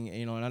thing,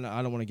 and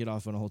I don't want to get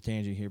off on a whole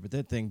tangent here, but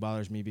that thing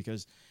bothers me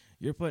because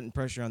you're putting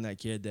pressure on that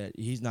kid that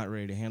he's not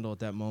ready to handle at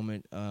that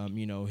moment.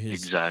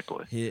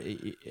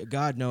 Exactly.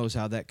 God knows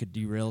how that could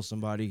derail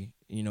somebody,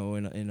 in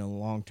a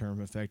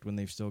long-term effect when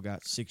they've still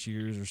got 6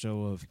 years or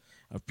so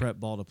of prep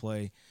ball to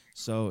play.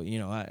 So,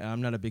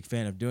 I'm not a big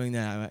fan of doing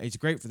that. It's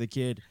great for the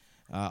kid.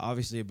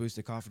 Obviously, a boost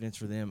of confidence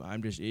for them.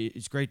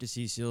 It's great to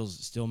see Seals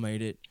still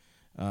made it,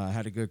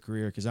 had a good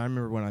career. Because I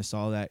remember when I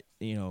saw that,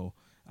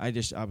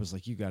 I was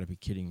like, you got to be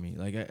kidding me.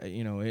 Like,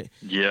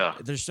 Yeah.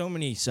 There's so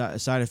many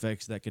side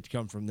effects that could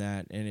come from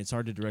that, and it's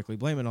hard to directly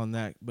blame it on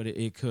that, but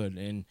it could.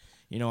 And,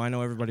 I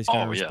know everybody's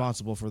kind of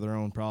responsible for their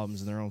own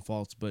problems and their own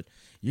faults, but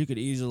you could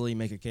easily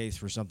make a case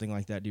for something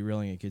like that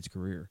derailing a kid's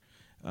career.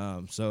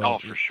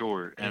 For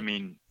sure. I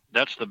mean,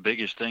 that's the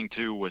biggest thing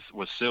too with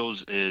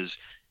Sills is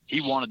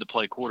he wanted to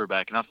play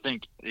quarterback, and I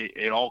think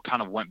it all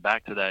kind of went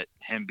back to that,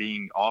 him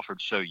being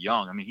offered so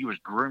young. I mean, he was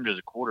groomed as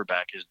a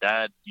quarterback. His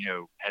dad,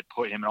 had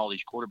put him in all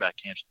these quarterback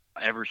camps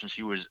ever since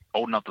he was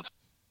old enough to.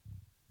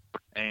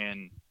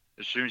 And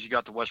as soon as he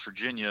got to West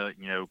Virginia,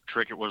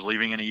 Trickett was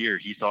leaving in a year.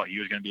 He thought he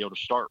was going to be able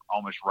to start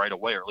almost right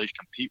away, or at least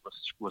compete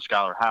with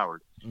Skylar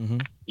Howard. Mm-hmm.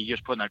 He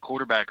gets put in that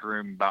quarterback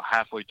room about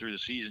halfway through the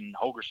season.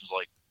 Holgerson's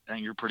like,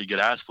 dang, you're a pretty good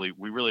athlete.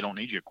 We really don't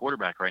need you at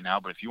quarterback right now,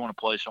 but if you want to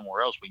play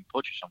somewhere else, we can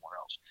put you somewhere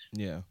else.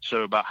 Yeah.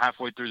 So about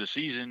halfway through the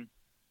season,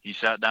 he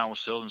sat down with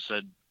Sills and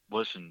said,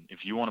 listen,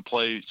 if you want to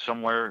play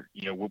somewhere,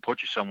 we'll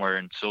put you somewhere.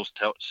 And Sills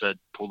said,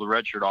 pull the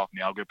red shirt off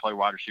me. I'll go play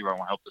wide receiver. I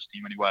want to help this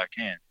team any way I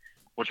can,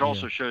 which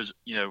also shows,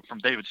 from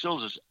David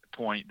Sills'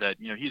 point that,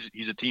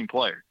 he's a team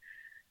player.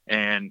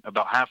 And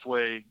about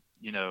halfway,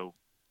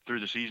 through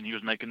the season, he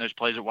was making those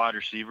plays at wide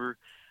receiver.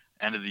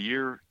 End of the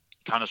year,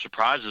 kind of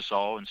surprised us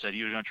all and said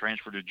he was going to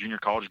transfer to junior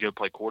college to go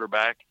play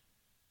quarterback.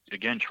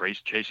 Again,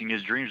 chasing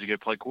his dreams to go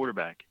play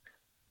quarterback.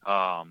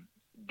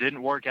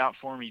 Didn't work out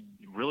for him. He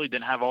really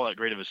didn't have all that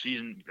great of a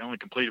season. He only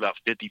completed about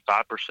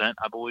 55%,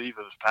 I believe,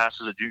 of his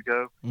passes at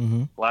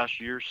JUCO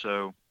last year.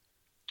 So,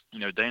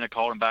 Dana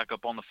called him back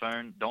up on the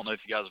phone. Don't know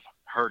if you guys have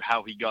heard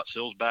how he got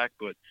Sills back,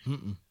 but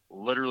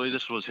literally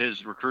this was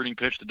his recruiting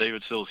pitch to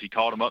David Sills. He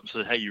called him up and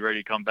said, hey, you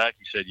ready to come back?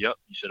 He said, yep.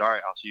 He said, all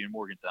right, I'll see you in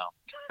Morgantown.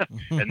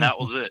 And that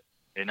was it.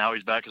 And now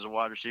he's back as a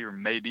wide receiver,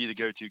 maybe the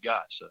go-to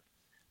guy. So,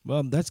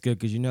 well, that's good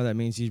because that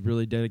means he's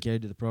really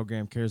dedicated to the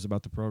program, cares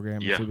about the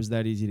program. Yeah. If it was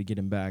that easy to get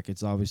him back,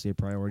 it's obviously a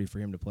priority for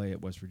him to play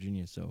at West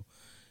Virginia. So,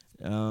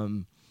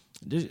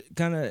 just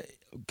kind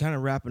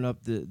of wrapping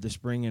up the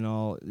spring and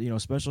all,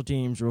 special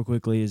teams real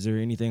quickly. Is there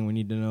anything we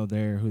need to know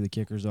there? Who the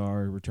kickers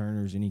are,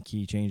 returners, any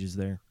key changes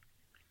there?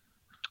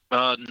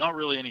 Not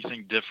really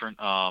anything different.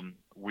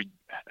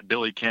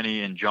 Billy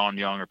Kenny and John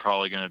Young are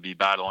probably going to be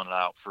battling it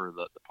out for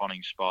the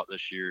punting spot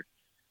this year.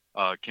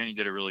 Kenny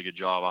did a really good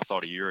job, I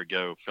thought, a year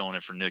ago, filling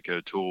in for Nick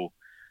O'Toole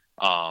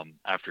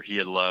after he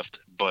had left.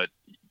 But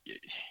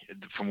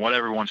from what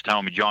everyone's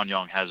telling me, John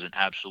Young has an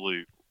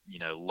absolute,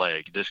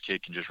 leg. This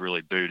kid can just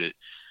really boot it.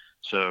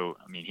 So,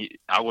 I mean,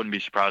 I wouldn't be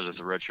surprised if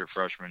the redshirt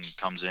freshman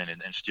comes in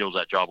and steals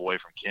that job away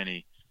from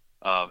Kenny.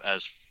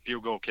 As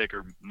field goal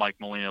kicker, Mike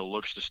Molina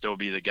looks to still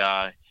be the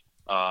guy.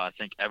 I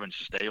think Evan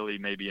Staley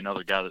may be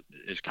another guy that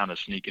is kind of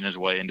sneaking his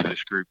way into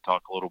this group,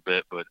 talk a little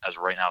bit. But as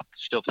of right now,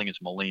 still think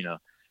it's Molina.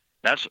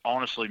 That's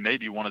honestly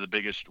maybe one of the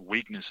biggest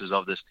weaknesses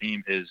of this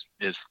team is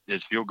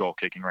field goal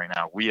kicking right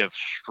now. We have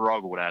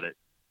struggled at it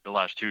the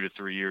last 2 to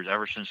 3 years.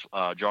 Ever since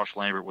Josh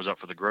Lambert was up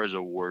for the Groza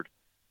Award,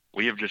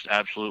 we have just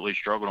absolutely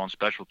struggled on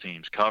special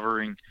teams,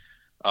 covering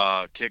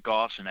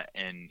kickoffs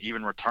and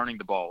even returning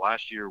the ball.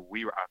 Last year,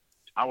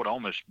 I would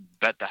almost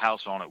bet the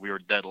house on it. We were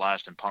dead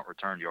last in punt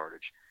return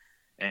yardage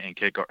and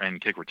kick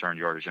return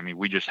yardage. I mean,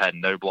 we just had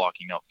no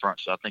blocking up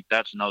front. So I think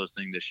that's another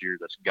thing this year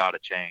that's got to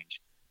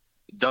change.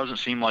 It doesn't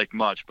seem like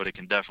much, but it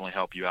can definitely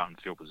help you out in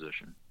field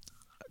position.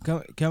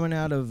 Coming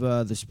out of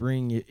the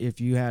spring,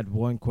 if you had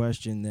one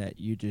question that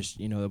you just,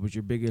 that was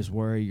your biggest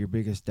worry, your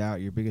biggest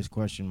doubt, your biggest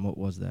question, what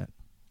was that?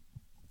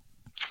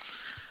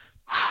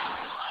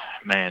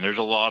 Man, there's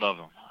a lot of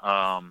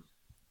them.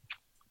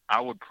 I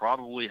would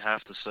probably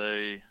have to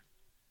say,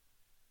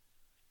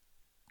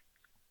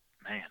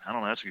 man, I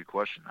don't know. That's a good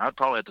question. I'd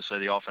probably have to say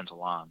the offensive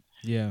line.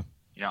 Yeah.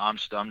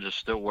 I'm just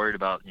still worried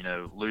about,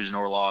 losing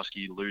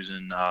Orlowski,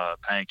 losing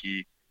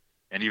Pankey,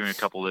 and even a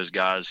couple of those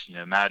guys,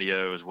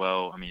 Matteo as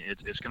well. I mean,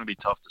 it's going to be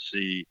tough to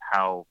see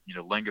how,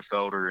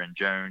 Lingefelder and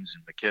Jones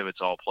and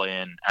McKivitz all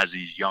play in as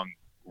these young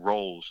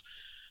roles.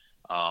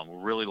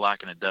 We're really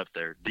lacking a depth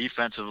there.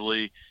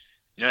 Defensively,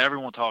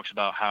 everyone talks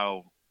about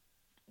how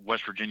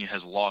West Virginia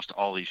has lost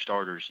all these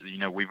starters.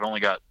 We've only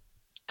got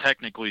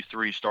technically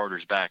 3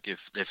 starters back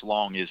if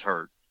Long is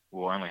hurt.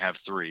 We'll only have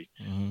 3.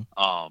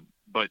 Mm-hmm.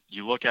 But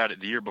you look at it,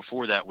 the year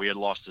before that, we had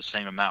lost the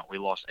same amount. We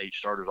lost 8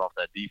 starters off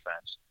that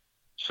defense.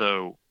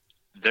 So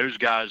those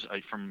guys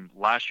from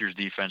last year's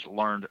defense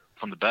learned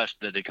from the best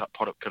that they could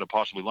have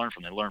possibly learned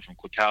from. They learned from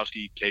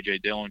Kwiatkowski, K.J.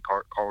 Dillon,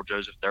 Carl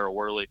Joseph, Darrell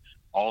Worley,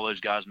 all those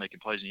guys making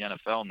plays in the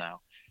NFL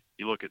now.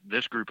 You look at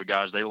this group of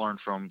guys, they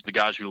learned from the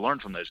guys who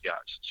learned from those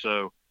guys.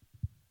 So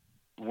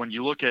when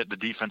you look at the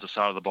defensive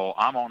side of the ball,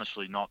 I'm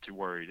honestly not too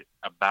worried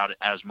about it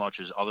as much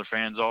as other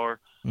fans are,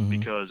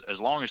 because as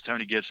long as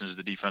Tony Gibson is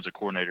the defensive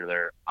coordinator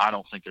there, I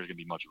don't think there's going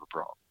to be much of a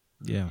problem.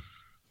 Yeah.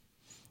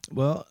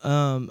 Well,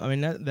 I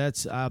mean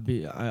that's I'll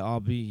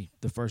be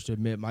the first to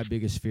admit my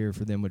biggest fear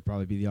for them would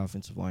probably be the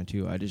offensive line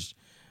too.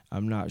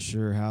 I'm not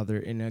sure how they're.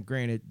 And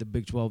granted, the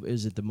Big 12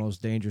 isn't the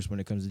most dangerous when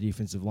it comes to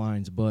defensive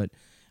lines, but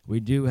we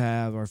do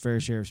have our fair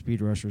share of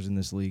speed rushers in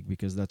this league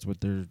because that's what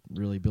they're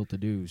really built to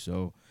do.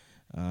 So,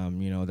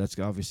 that's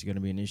obviously going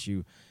to be an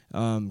issue.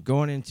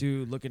 Going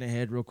into looking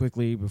ahead real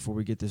quickly before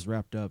we get this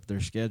wrapped up, their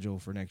schedule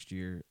for next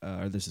year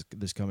or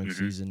this coming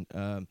season.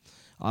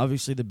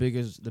 Obviously, the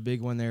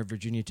big one there,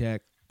 Virginia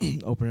Tech,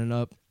 opening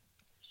up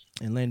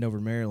in Landover,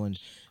 Maryland.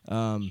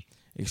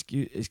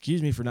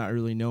 Excuse me for not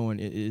really knowing.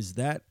 Is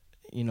that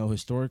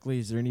historically,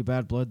 is there any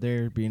bad blood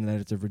there, being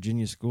that it's a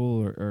Virginia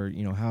school, or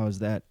how has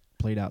that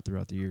played out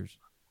throughout the years?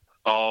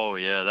 Oh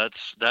yeah,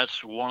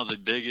 that's one of the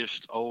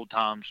biggest old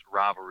times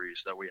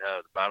rivalries that we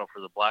have. The battle for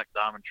the Black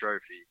Diamond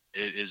Trophy.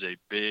 It is a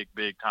big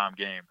time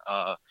game.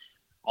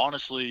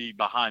 Honestly,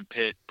 behind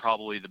Pitt,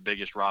 probably the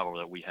biggest rival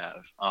that we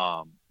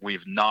have.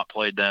 We've not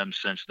played them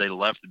since they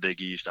left the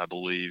Big East, I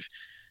believe,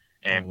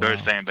 and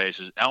both fan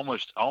bases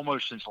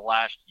almost since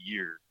last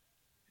year.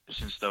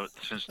 Since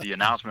the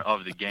announcement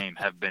of the game,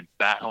 have been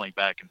battling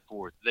back and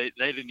forth. They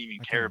didn't even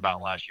care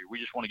about last year. We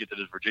just want to get to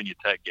this Virginia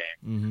Tech game.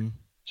 Mm-hmm.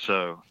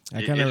 So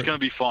it's going to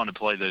be fun to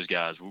play those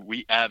guys.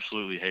 We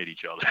absolutely hate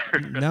each other.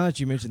 Now that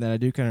you mentioned that, I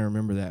do kind of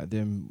remember that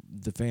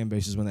the fan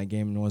bases when that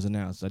game was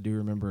announced. I do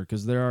remember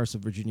because there are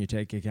some Virginia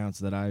Tech accounts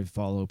that I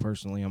follow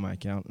personally on my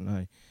account, and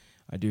I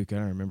do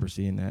kind of remember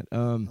seeing that.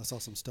 I saw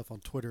some stuff on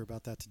Twitter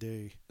about that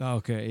today.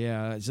 Okay,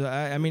 yeah. So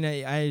I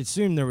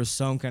assumed there was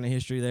some kind of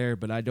history there,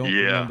 but I don't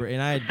remember.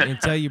 And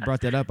until you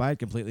brought that up, I had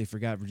completely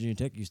forgot Virginia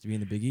Tech used to be in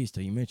the Big East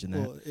till you mentioned that.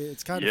 Well,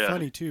 it's kind of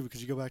funny too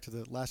because you go back to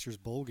the last year's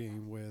bowl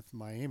game with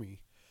Miami.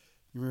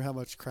 You remember how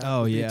much crap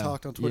was being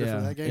talked on Twitter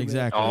for that game?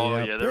 Exactly.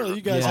 Apparently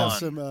you guys have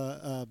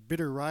some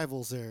bitter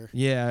rivals there.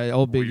 Yeah,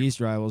 old Big East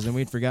rivals, and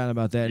we'd forgotten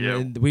about that. Yeah.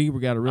 And we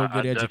got a real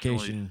good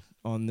education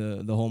on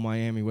the whole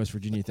Miami West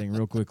Virginia thing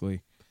real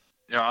quickly.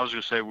 Yeah, I was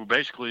going to say,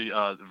 basically,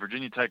 the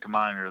Virginia Tech and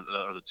Miami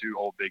are the two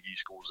old Big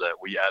East schools that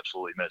we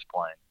absolutely miss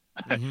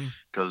playing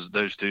because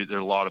those two, there's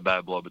a lot of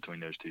bad blood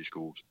between those two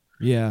schools.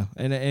 Yeah,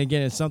 and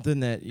again, it's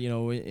something that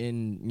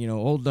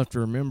old enough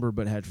to remember,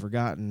 but had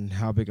forgotten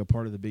how big a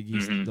part of the Big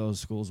East those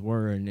schools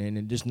were, and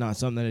it just not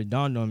something that had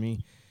dawned on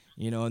me,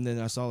 And then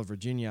I saw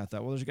Virginia, I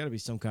thought, well, there's got to be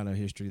some kind of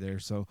history there.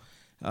 So,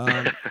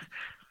 kind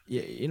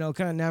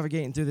of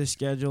navigating through this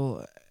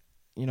schedule.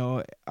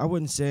 I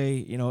wouldn't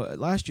say,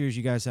 last year's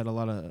you guys had a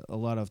lot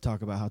of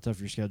talk about how tough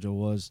your schedule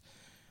was.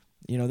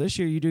 This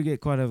year you do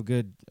get quite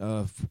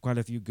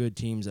a few good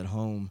teams at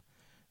home.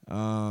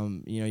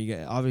 You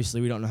get,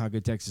 obviously we don't know how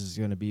good Texas is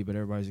going to be, but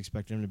everybody's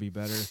expecting them to be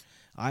better.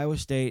 Iowa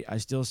State, I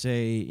still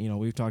say,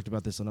 we've talked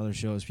about this on other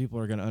shows. People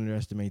are going to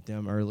underestimate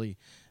them early.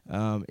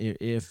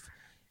 If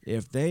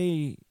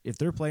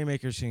their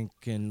playmakers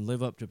can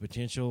live up to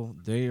potential,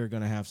 they are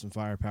going to have some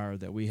firepower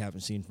that we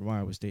haven't seen from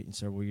Iowa State in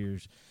several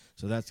years.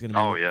 So that's going to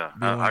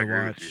be I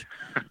agree with you.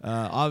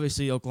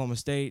 Obviously, Oklahoma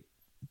State,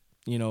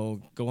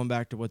 going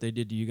back to what they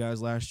did to you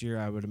guys last year,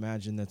 I would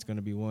imagine that's going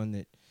to be one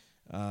that,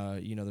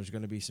 there's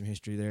going to be some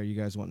history there. You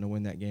guys wanting to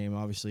win that game.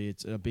 Obviously,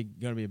 it's going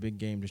to be a big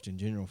game just in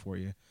general for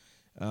you.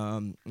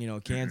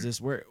 Kansas,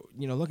 where,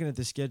 looking at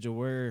the schedule,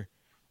 where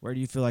do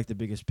you feel like the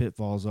biggest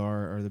pitfalls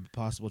are or the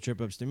possible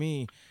trip-ups? To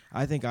me,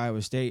 I think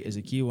Iowa State is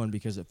a key one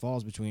because it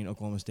falls between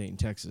Oklahoma State and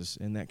Texas,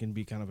 and that can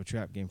be kind of a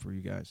trap game for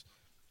you guys.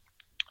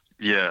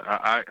 Yeah,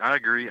 I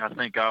agree. I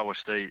think Iowa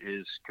State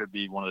could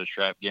be one of those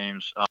trap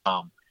games.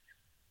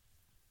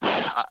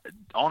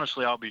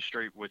 Honestly, I'll be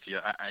straight with you.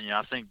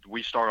 I think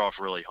we start off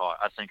really hot.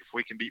 I think if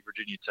we can beat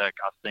Virginia Tech,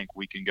 I think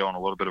we can go on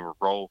a little bit of a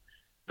roll.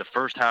 The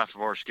first half of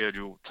our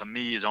schedule, to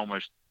me, is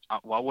almost,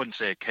 well, I wouldn't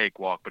say a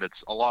cakewalk, but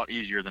it's a lot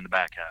easier than the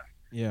back half.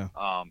 Yeah.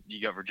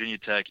 You got Virginia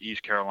Tech,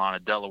 East Carolina,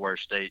 Delaware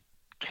State.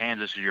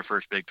 Kansas is your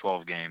first Big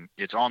 12 game.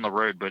 It's on the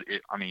road, but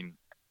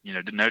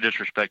no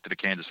disrespect to the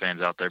Kansas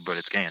fans out there, but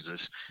it's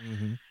Kansas.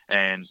 Mm-hmm.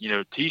 And,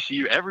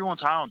 TCU,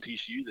 everyone's high on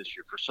TCU this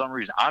year for some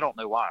reason. I don't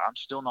know why. I'm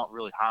still not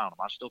really high on them.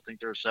 I still think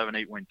they're a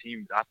 7-8 win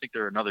team. I think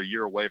they're another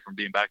year away from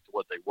being back to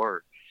what they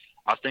were.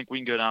 I think we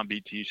can go down and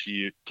beat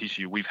TCU.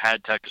 We've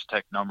had Texas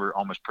Tech number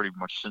almost pretty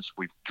much since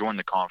we've joined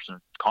the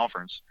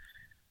conference.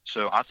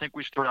 So I think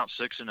we start out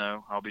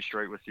 6-0. I'll be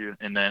straight with you.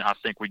 And then I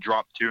think we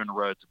drop 2 in a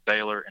row to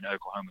Baylor and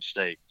Oklahoma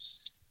State.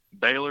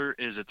 Baylor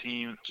is a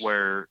team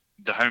where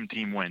the home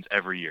team wins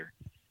every year.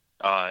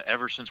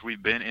 Ever since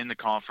we've been in the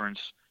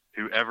conference,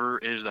 whoever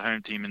is the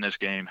home team in this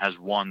game has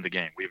won the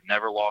game. We've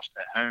never lost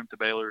at home to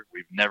Baylor.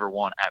 We've never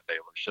won at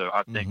Baylor. So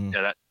I think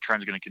that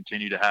trend is going to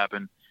continue to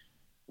happen.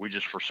 We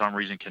just, for some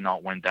reason,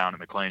 cannot win down at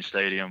McLean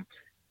Stadium.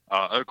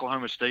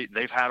 Oklahoma State,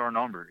 they've had our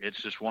number.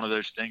 It's just one of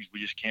those things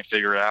we just can't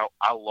figure it out.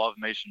 I love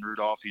Mason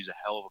Rudolph. He's a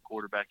hell of a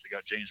quarterback. They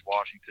got James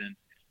Washington.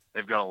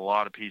 They've got a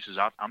lot of pieces.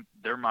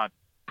 They're my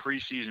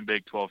preseason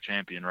Big 12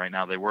 champion right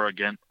now. They were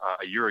again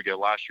a year ago,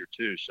 last year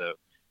too. So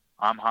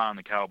I'm high on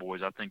the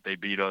Cowboys. I think they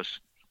beat us.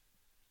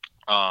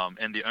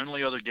 And the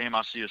only other game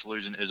I see us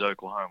losing is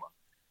Oklahoma.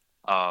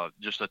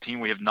 Just a team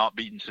we have not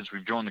beaten since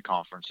we've joined the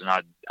conference, and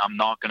I'm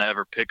not going to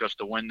ever pick us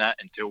to win that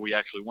until we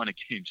actually win a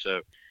game. So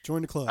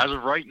join the club. As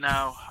of right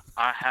now,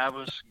 I have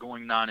us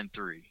going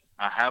 9-3.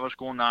 I have us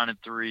going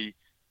 9-3,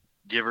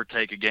 give or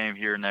take a game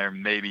here and there.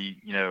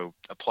 Maybe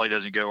a play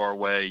doesn't go our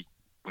way,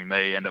 we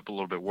may end up a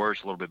little bit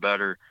worse, a little bit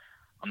better.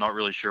 I'm not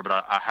really sure, but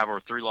I have our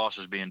 3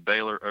 losses being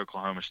Baylor,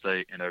 Oklahoma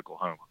State, and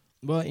Oklahoma.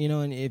 Well,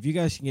 and if you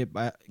guys can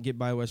get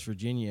by West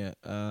Virginia,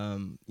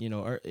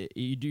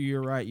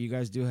 you're right. You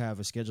guys do have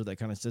a schedule that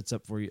kind of sets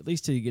up for you at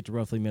least till you get to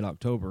roughly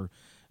mid-October.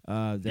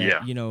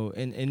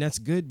 And that's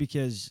good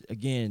because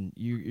again,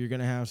 you're going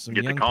to have some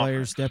young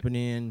players stepping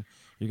in.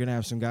 You're going to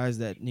have some guys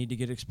that need to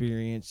get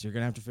experience. You're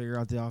going to have to figure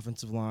out the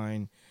offensive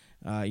line.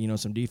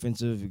 Some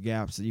defensive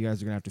gaps that you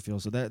guys are going to have to fill.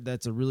 So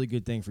that's a really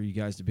good thing for you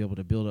guys to be able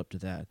to build up to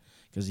that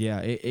because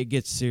it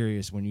gets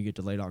serious when you get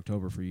to late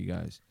October for you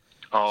guys.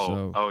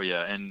 Oh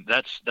yeah, and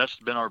that's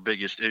been our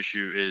biggest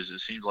issue. Is it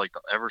seems like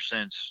ever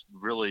since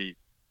really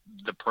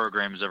the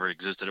program has ever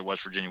existed at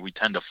West Virginia, we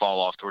tend to fall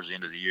off towards the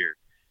end of the year.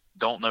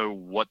 Don't know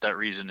what that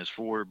reason is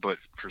for, but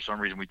for some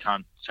reason we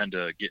tend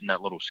to get in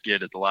that little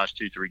skid at the last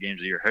 2-3 games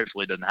of the year.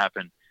 Hopefully it doesn't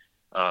happen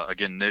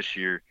again this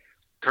year.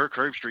 Kirk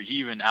Herbstreit, he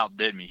even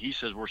outdid me. He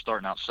says we're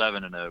starting out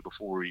 7-0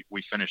 before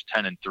we finish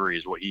 10-3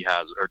 is what he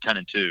has, or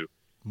 10-2.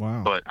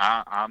 Wow. But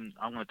I'm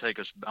going to take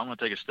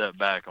a step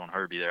back on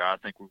Herbie there. I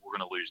think we're going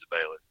to lose to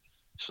Baylor.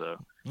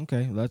 So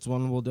okay, that's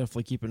one we'll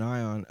definitely keep an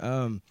eye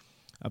on.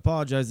 I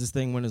apologize this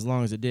thing went as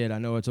long as it did. I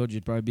know I told you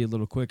it'd probably be a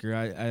little quicker.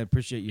 I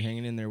appreciate you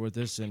hanging in there with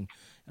us, and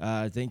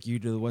thank you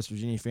to the West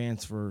Virginia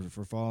fans for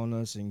following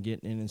us and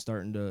getting in and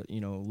starting to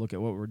look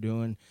at what we're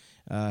doing.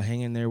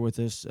 Hang in there with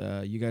us.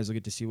 You guys will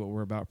get to see what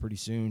we're about pretty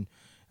soon.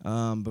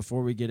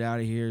 Before we get out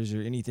of here, is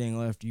there anything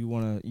left you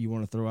want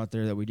to throw out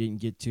there that we didn't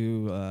get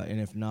to?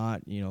 And if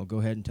not, go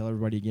ahead and tell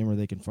everybody again where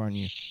they can find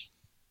you.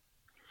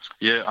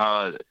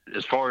 Yeah,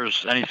 as far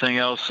as anything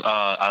else,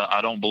 I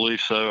don't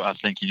believe so. I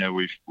think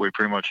we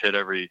pretty much hit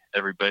every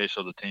base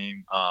of the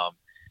team.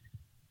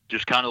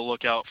 Just kind of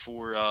look out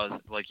for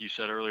like you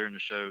said earlier in the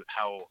show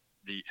how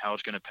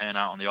it's going to pan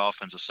out on the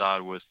offensive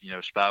side with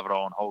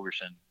Spavital and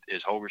Holgorsen.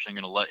 Is Holgorsen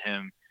going to let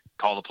him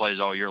call the plays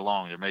all year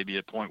long? There may be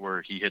a point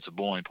where he hits a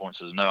boiling point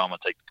and says, no, I'm going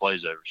to take the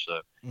plays over.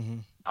 So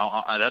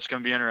that's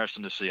going to be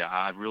interesting to see.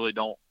 I really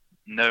don't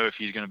know if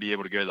he's going to be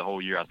able to go the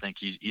whole year. I think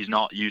he's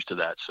not used to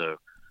that. So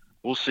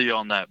we'll see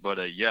on that. But,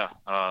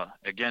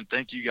 again,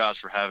 thank you guys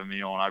for having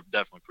me on. I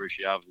definitely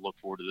appreciate it. I've looked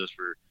forward to this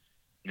for,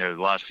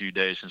 the last few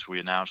days since we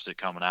announced it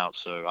coming out.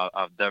 So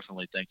I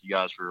definitely thank you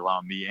guys for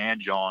allowing me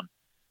and John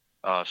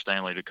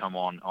Stanley to come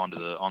onto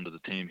the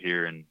team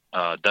here, and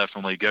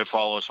definitely go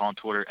follow us on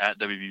Twitter at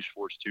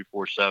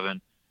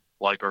WVSports247.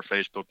 Like our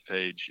Facebook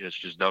page, it's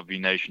just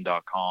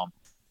WVNation.com,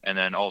 and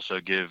then also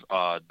give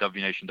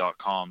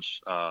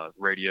WVNation.com's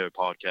radio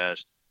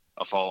podcast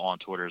a follow on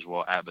Twitter as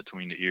well at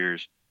Between the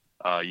Ears.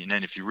 And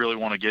then if you really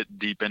want to get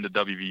deep into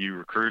WVU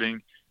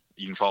recruiting,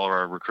 you can follow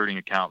our recruiting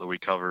account that we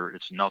cover.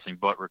 It's nothing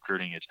but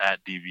recruiting. It's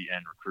at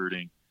DVN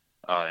Recruiting,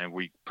 and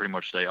we pretty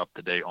much stay up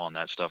to date on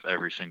that stuff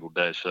every single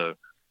day. So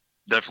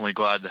definitely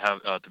glad to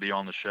have to be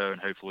on the show, and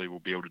hopefully we'll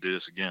be able to do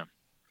this again.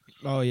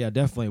 Oh yeah,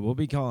 definitely. We'll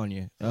be calling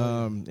you.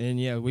 And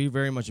yeah, we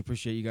very much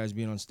appreciate you guys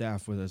being on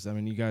staff with us. I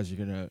mean, you guys are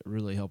gonna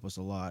really help us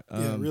a lot.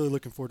 Really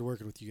looking forward to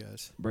working with you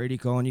guys. Brady,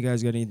 Colin, you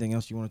guys got anything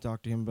else you want to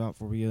talk to him about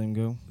before we let him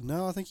go?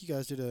 No, I think you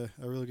guys did a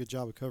really good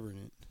job of covering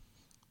it.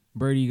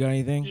 Brady, you got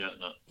anything? Yeah,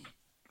 no,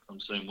 I'm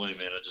the same way,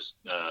 man. I just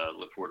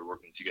look forward to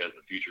working with you guys in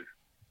the future.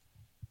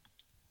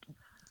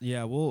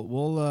 Yeah,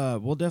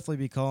 we'll definitely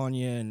be calling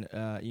you, and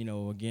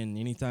again,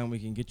 anytime we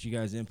can get you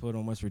guys input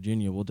on West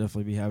Virginia, we'll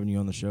definitely be having you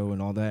on the show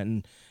and all that.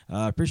 And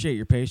appreciate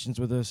your patience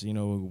with us.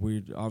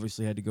 We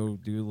obviously had to go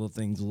do little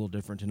things a little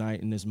different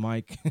tonight in this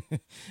mic.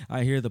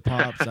 I hear the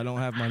pops. I don't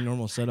have my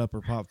normal setup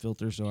or pop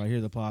filter, so I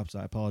hear the pops.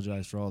 I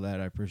apologize for all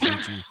that. I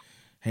appreciate you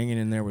hanging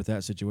in there with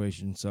that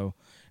situation. So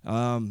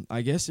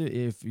I guess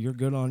if you're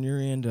good on your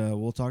end,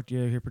 we'll talk to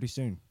you here pretty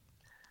soon.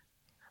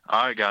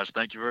 All right, guys.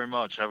 Thank you very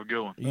much. Have a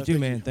good one. You too,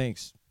 man.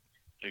 Thanks.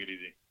 Take it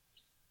easy.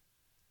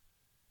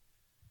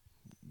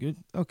 Good.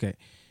 Okay.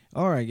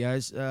 All right,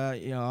 guys.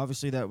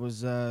 Obviously that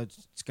was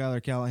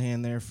Skylar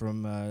Callahan there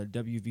from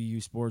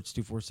WVU Sports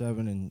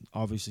 247, and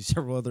obviously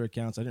several other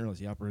accounts. I didn't realize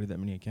he operated that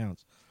many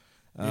accounts.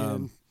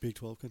 And Big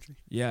 12 country.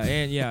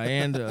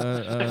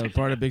 And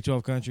part of Big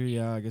 12 country.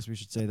 Yeah, I guess we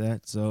should say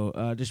that.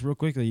 So just real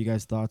quickly, you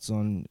guys' thoughts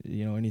on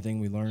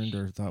anything we learned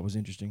or thought was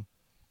interesting?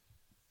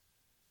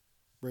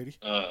 Brady?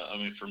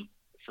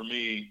 For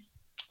me,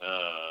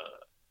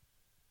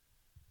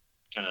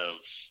 kind of,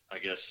 I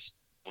guess,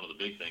 one of the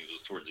big things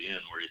was towards the end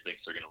where he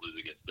thinks they're going to lose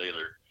against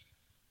Baylor.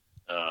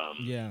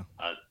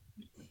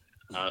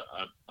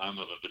 I'm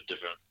of a bit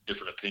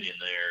different opinion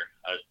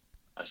there.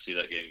 I see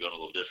that game going a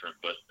little different,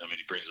 but I mean,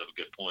 he brings up a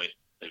good point.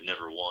 They've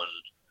never won.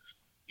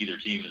 Either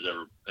team has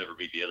ever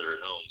beat the other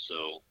at home,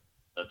 so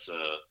that's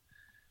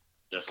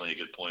definitely a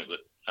good point. But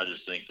I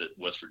just think that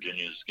West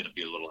Virginia is going to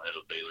be a little ahead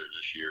of Baylor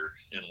this year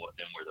in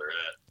where they're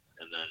at.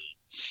 And then,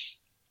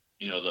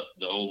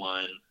 the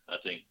O-line, I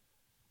think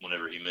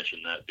whenever he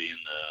mentioned that being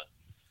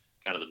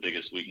kind of the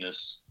biggest weakness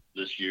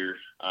this year,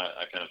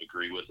 I kind of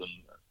agree with him.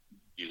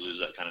 You lose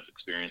that kind of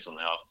experience on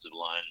the offensive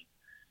line.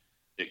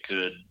 It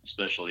could,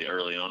 especially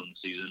early on in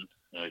the season.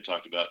 He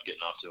talked about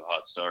getting off to a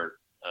hot start,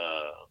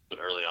 but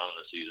early on in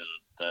the season,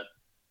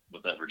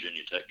 with that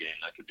Virginia Tech game,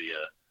 that could be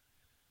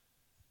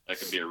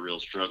a real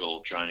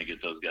struggle trying to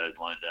get those guys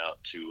lined out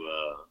to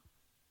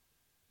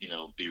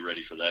be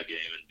ready for that game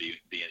and be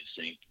in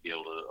sync, be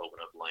able to open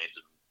up lanes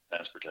and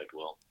pass protect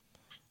well.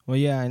 Well,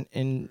 yeah,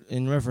 and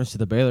in reference to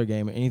the Baylor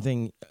game,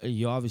 anything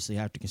you obviously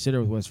have to consider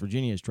with West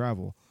Virginia is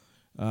travel.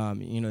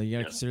 You got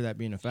to consider that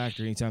being a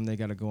factor anytime they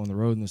got to go on the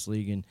road in this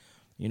league. And,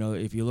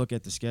 if you look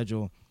at the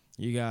schedule,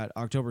 you got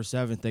October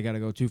 7th, they got to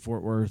go to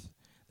Fort Worth.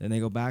 Then they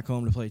go back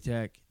home to play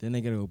Tech. Then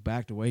they got to go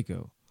back to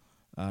Waco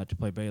to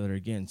play Baylor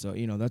again. So,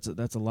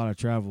 that's a lot of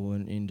travel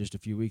in just a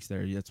few weeks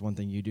there. That's one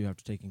thing you do have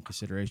to take in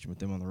consideration with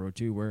them on the road,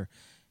 too, where,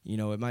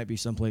 it might be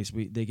someplace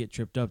they get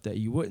tripped up that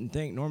you wouldn't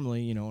think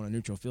normally, on a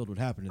neutral field would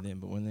happen to them.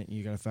 But when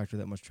you got to factor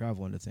that much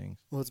travel into things.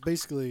 Well, it's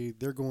basically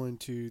they're going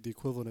to the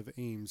equivalent of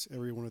Ames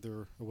every one of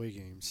their away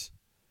games.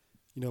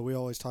 We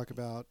always talk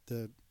about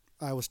the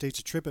Iowa State's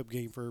a trip-up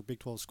game for Big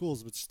 12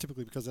 schools, but it's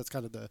typically because that's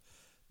kind of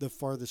the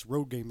farthest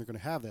road game they're going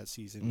to have that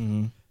season.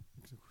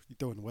 Mm-hmm. You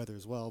throw in the weather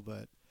as well,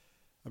 but,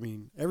 I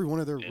mean, every one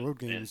of their road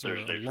games are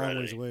a long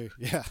ways away.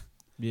 Yeah.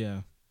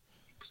 Yeah.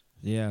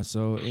 Yeah,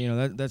 so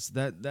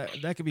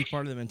that could be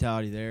part of the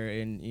mentality there,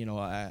 and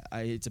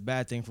it's a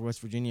bad thing for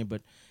West Virginia,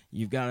 but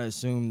you've got to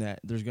assume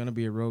that there's going to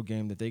be a road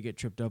game that they get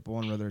tripped up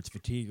on, whether it's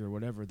fatigue or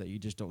whatever, that you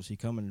just don't see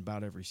coming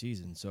about every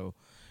season. So,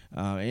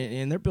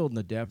 and they're building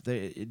the depth.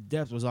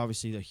 Depth was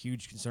obviously a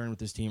huge concern with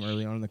this team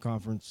early on in the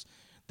conference.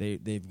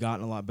 They've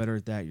gotten a lot better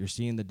at that. You're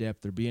seeing the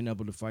depth. They're being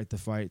able to fight the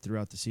fight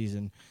throughout the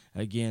season.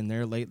 Again,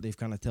 they're late. They've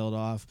kind of tailed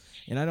off,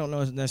 and I don't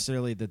know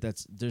necessarily that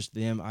that's just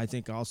them. I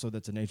think also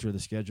that's the nature of the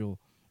schedule.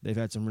 They've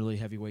had some really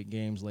heavyweight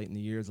games late in the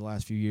year, the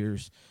last few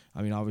years.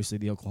 I mean, obviously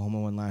the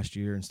Oklahoma one last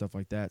year and stuff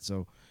like that.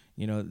 So,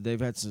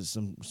 they've had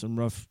some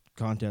rough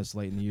contests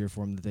late in the year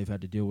for them that they've had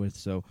to deal with.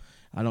 So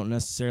I don't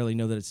necessarily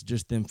know that it's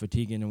just them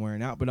fatiguing and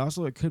wearing out, but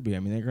also it could be. I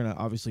mean, they're going to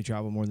obviously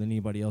travel more than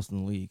anybody else in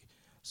the league,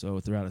 so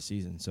throughout a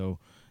season. So,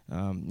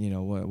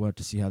 we'll have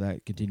to see how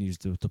that continues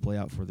to play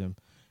out for them.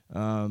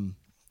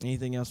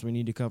 Anything else we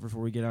need to cover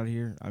before we get out of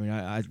here? I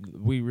mean,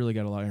 we really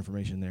got a lot of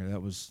information there. That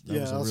was a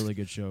really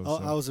good show.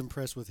 I was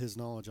impressed with his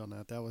knowledge on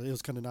that. It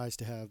was kind of nice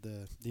to have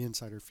the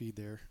insider feed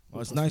there.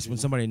 Well, it's nice when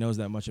somebody knows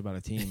that much about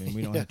a team, and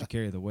we don't have to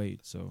carry the weight.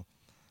 So,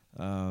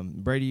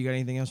 Brady, you got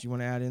anything else you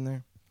want to add in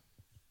there?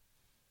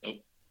 Nope.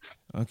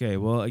 Okay.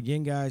 Well,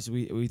 again, guys,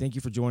 we thank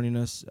you for joining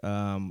us.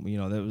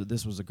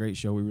 This was a great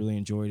show. We really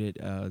enjoyed it.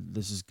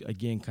 This is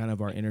again kind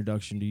of our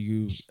introduction to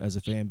you as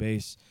a fan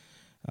base.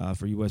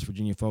 For you West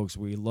Virginia folks,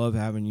 we love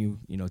having you.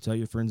 Tell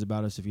your friends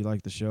about us if you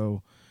like the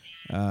show.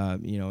 A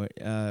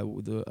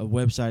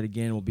website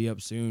again will be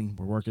up soon.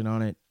 We're working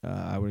on it.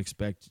 I would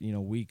expect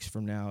weeks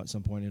from now at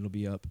some point it'll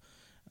be up,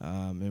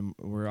 and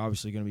we're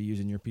obviously going to be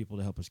using your people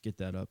to help us get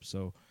that up.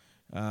 So,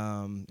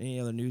 any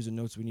other news and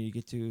notes we need to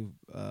get to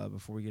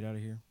before we get out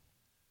of here?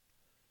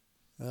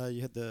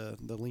 You had the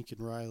Lincoln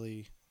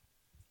Riley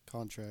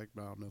contract,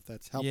 but I don't know if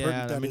that's how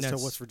pertinent that is to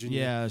West Virginia.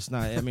 Yeah, it's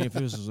not. I mean, if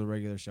this was a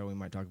regular show, we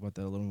might talk about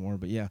that a little more.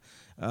 But yeah,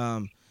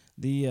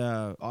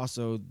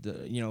 also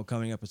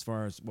coming up as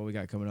far as what we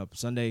got coming up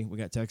Sunday, we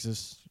got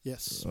Texas.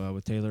 Yes.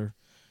 With Taylor,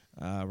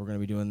 we're going to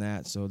be doing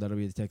that. So that'll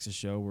be the Texas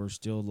show. We're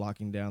still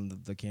locking down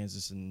the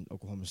Kansas and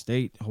Oklahoma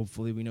State.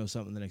 Hopefully, we know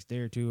something the next day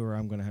or two, or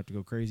I'm going to have to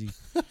go crazy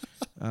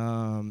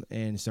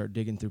and start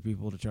digging through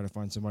people to try to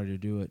find somebody to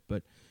do it.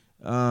 But.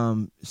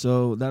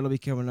 So that'll be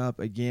coming up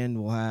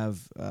again. We'll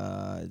have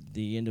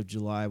the end of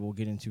July. We'll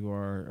get into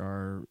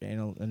our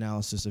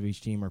analysis of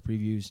each team, our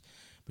previews.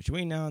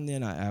 Between now and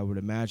then, I would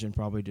imagine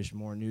probably just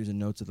more news and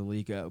notes of the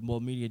league.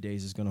 Media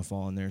Days is going to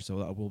fall in there,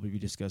 so we'll be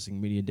discussing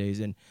Media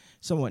Days and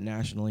somewhat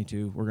nationally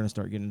too. We're going to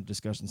start getting into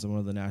discussing some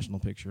of the national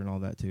picture and all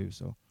that too.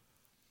 So,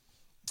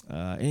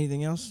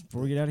 anything else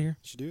before we get out of here?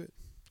 Should do it.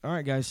 All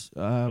right, guys.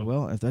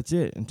 Well, if that's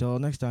it, until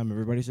next time,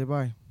 everybody say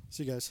bye.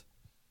 See you guys.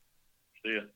 See ya.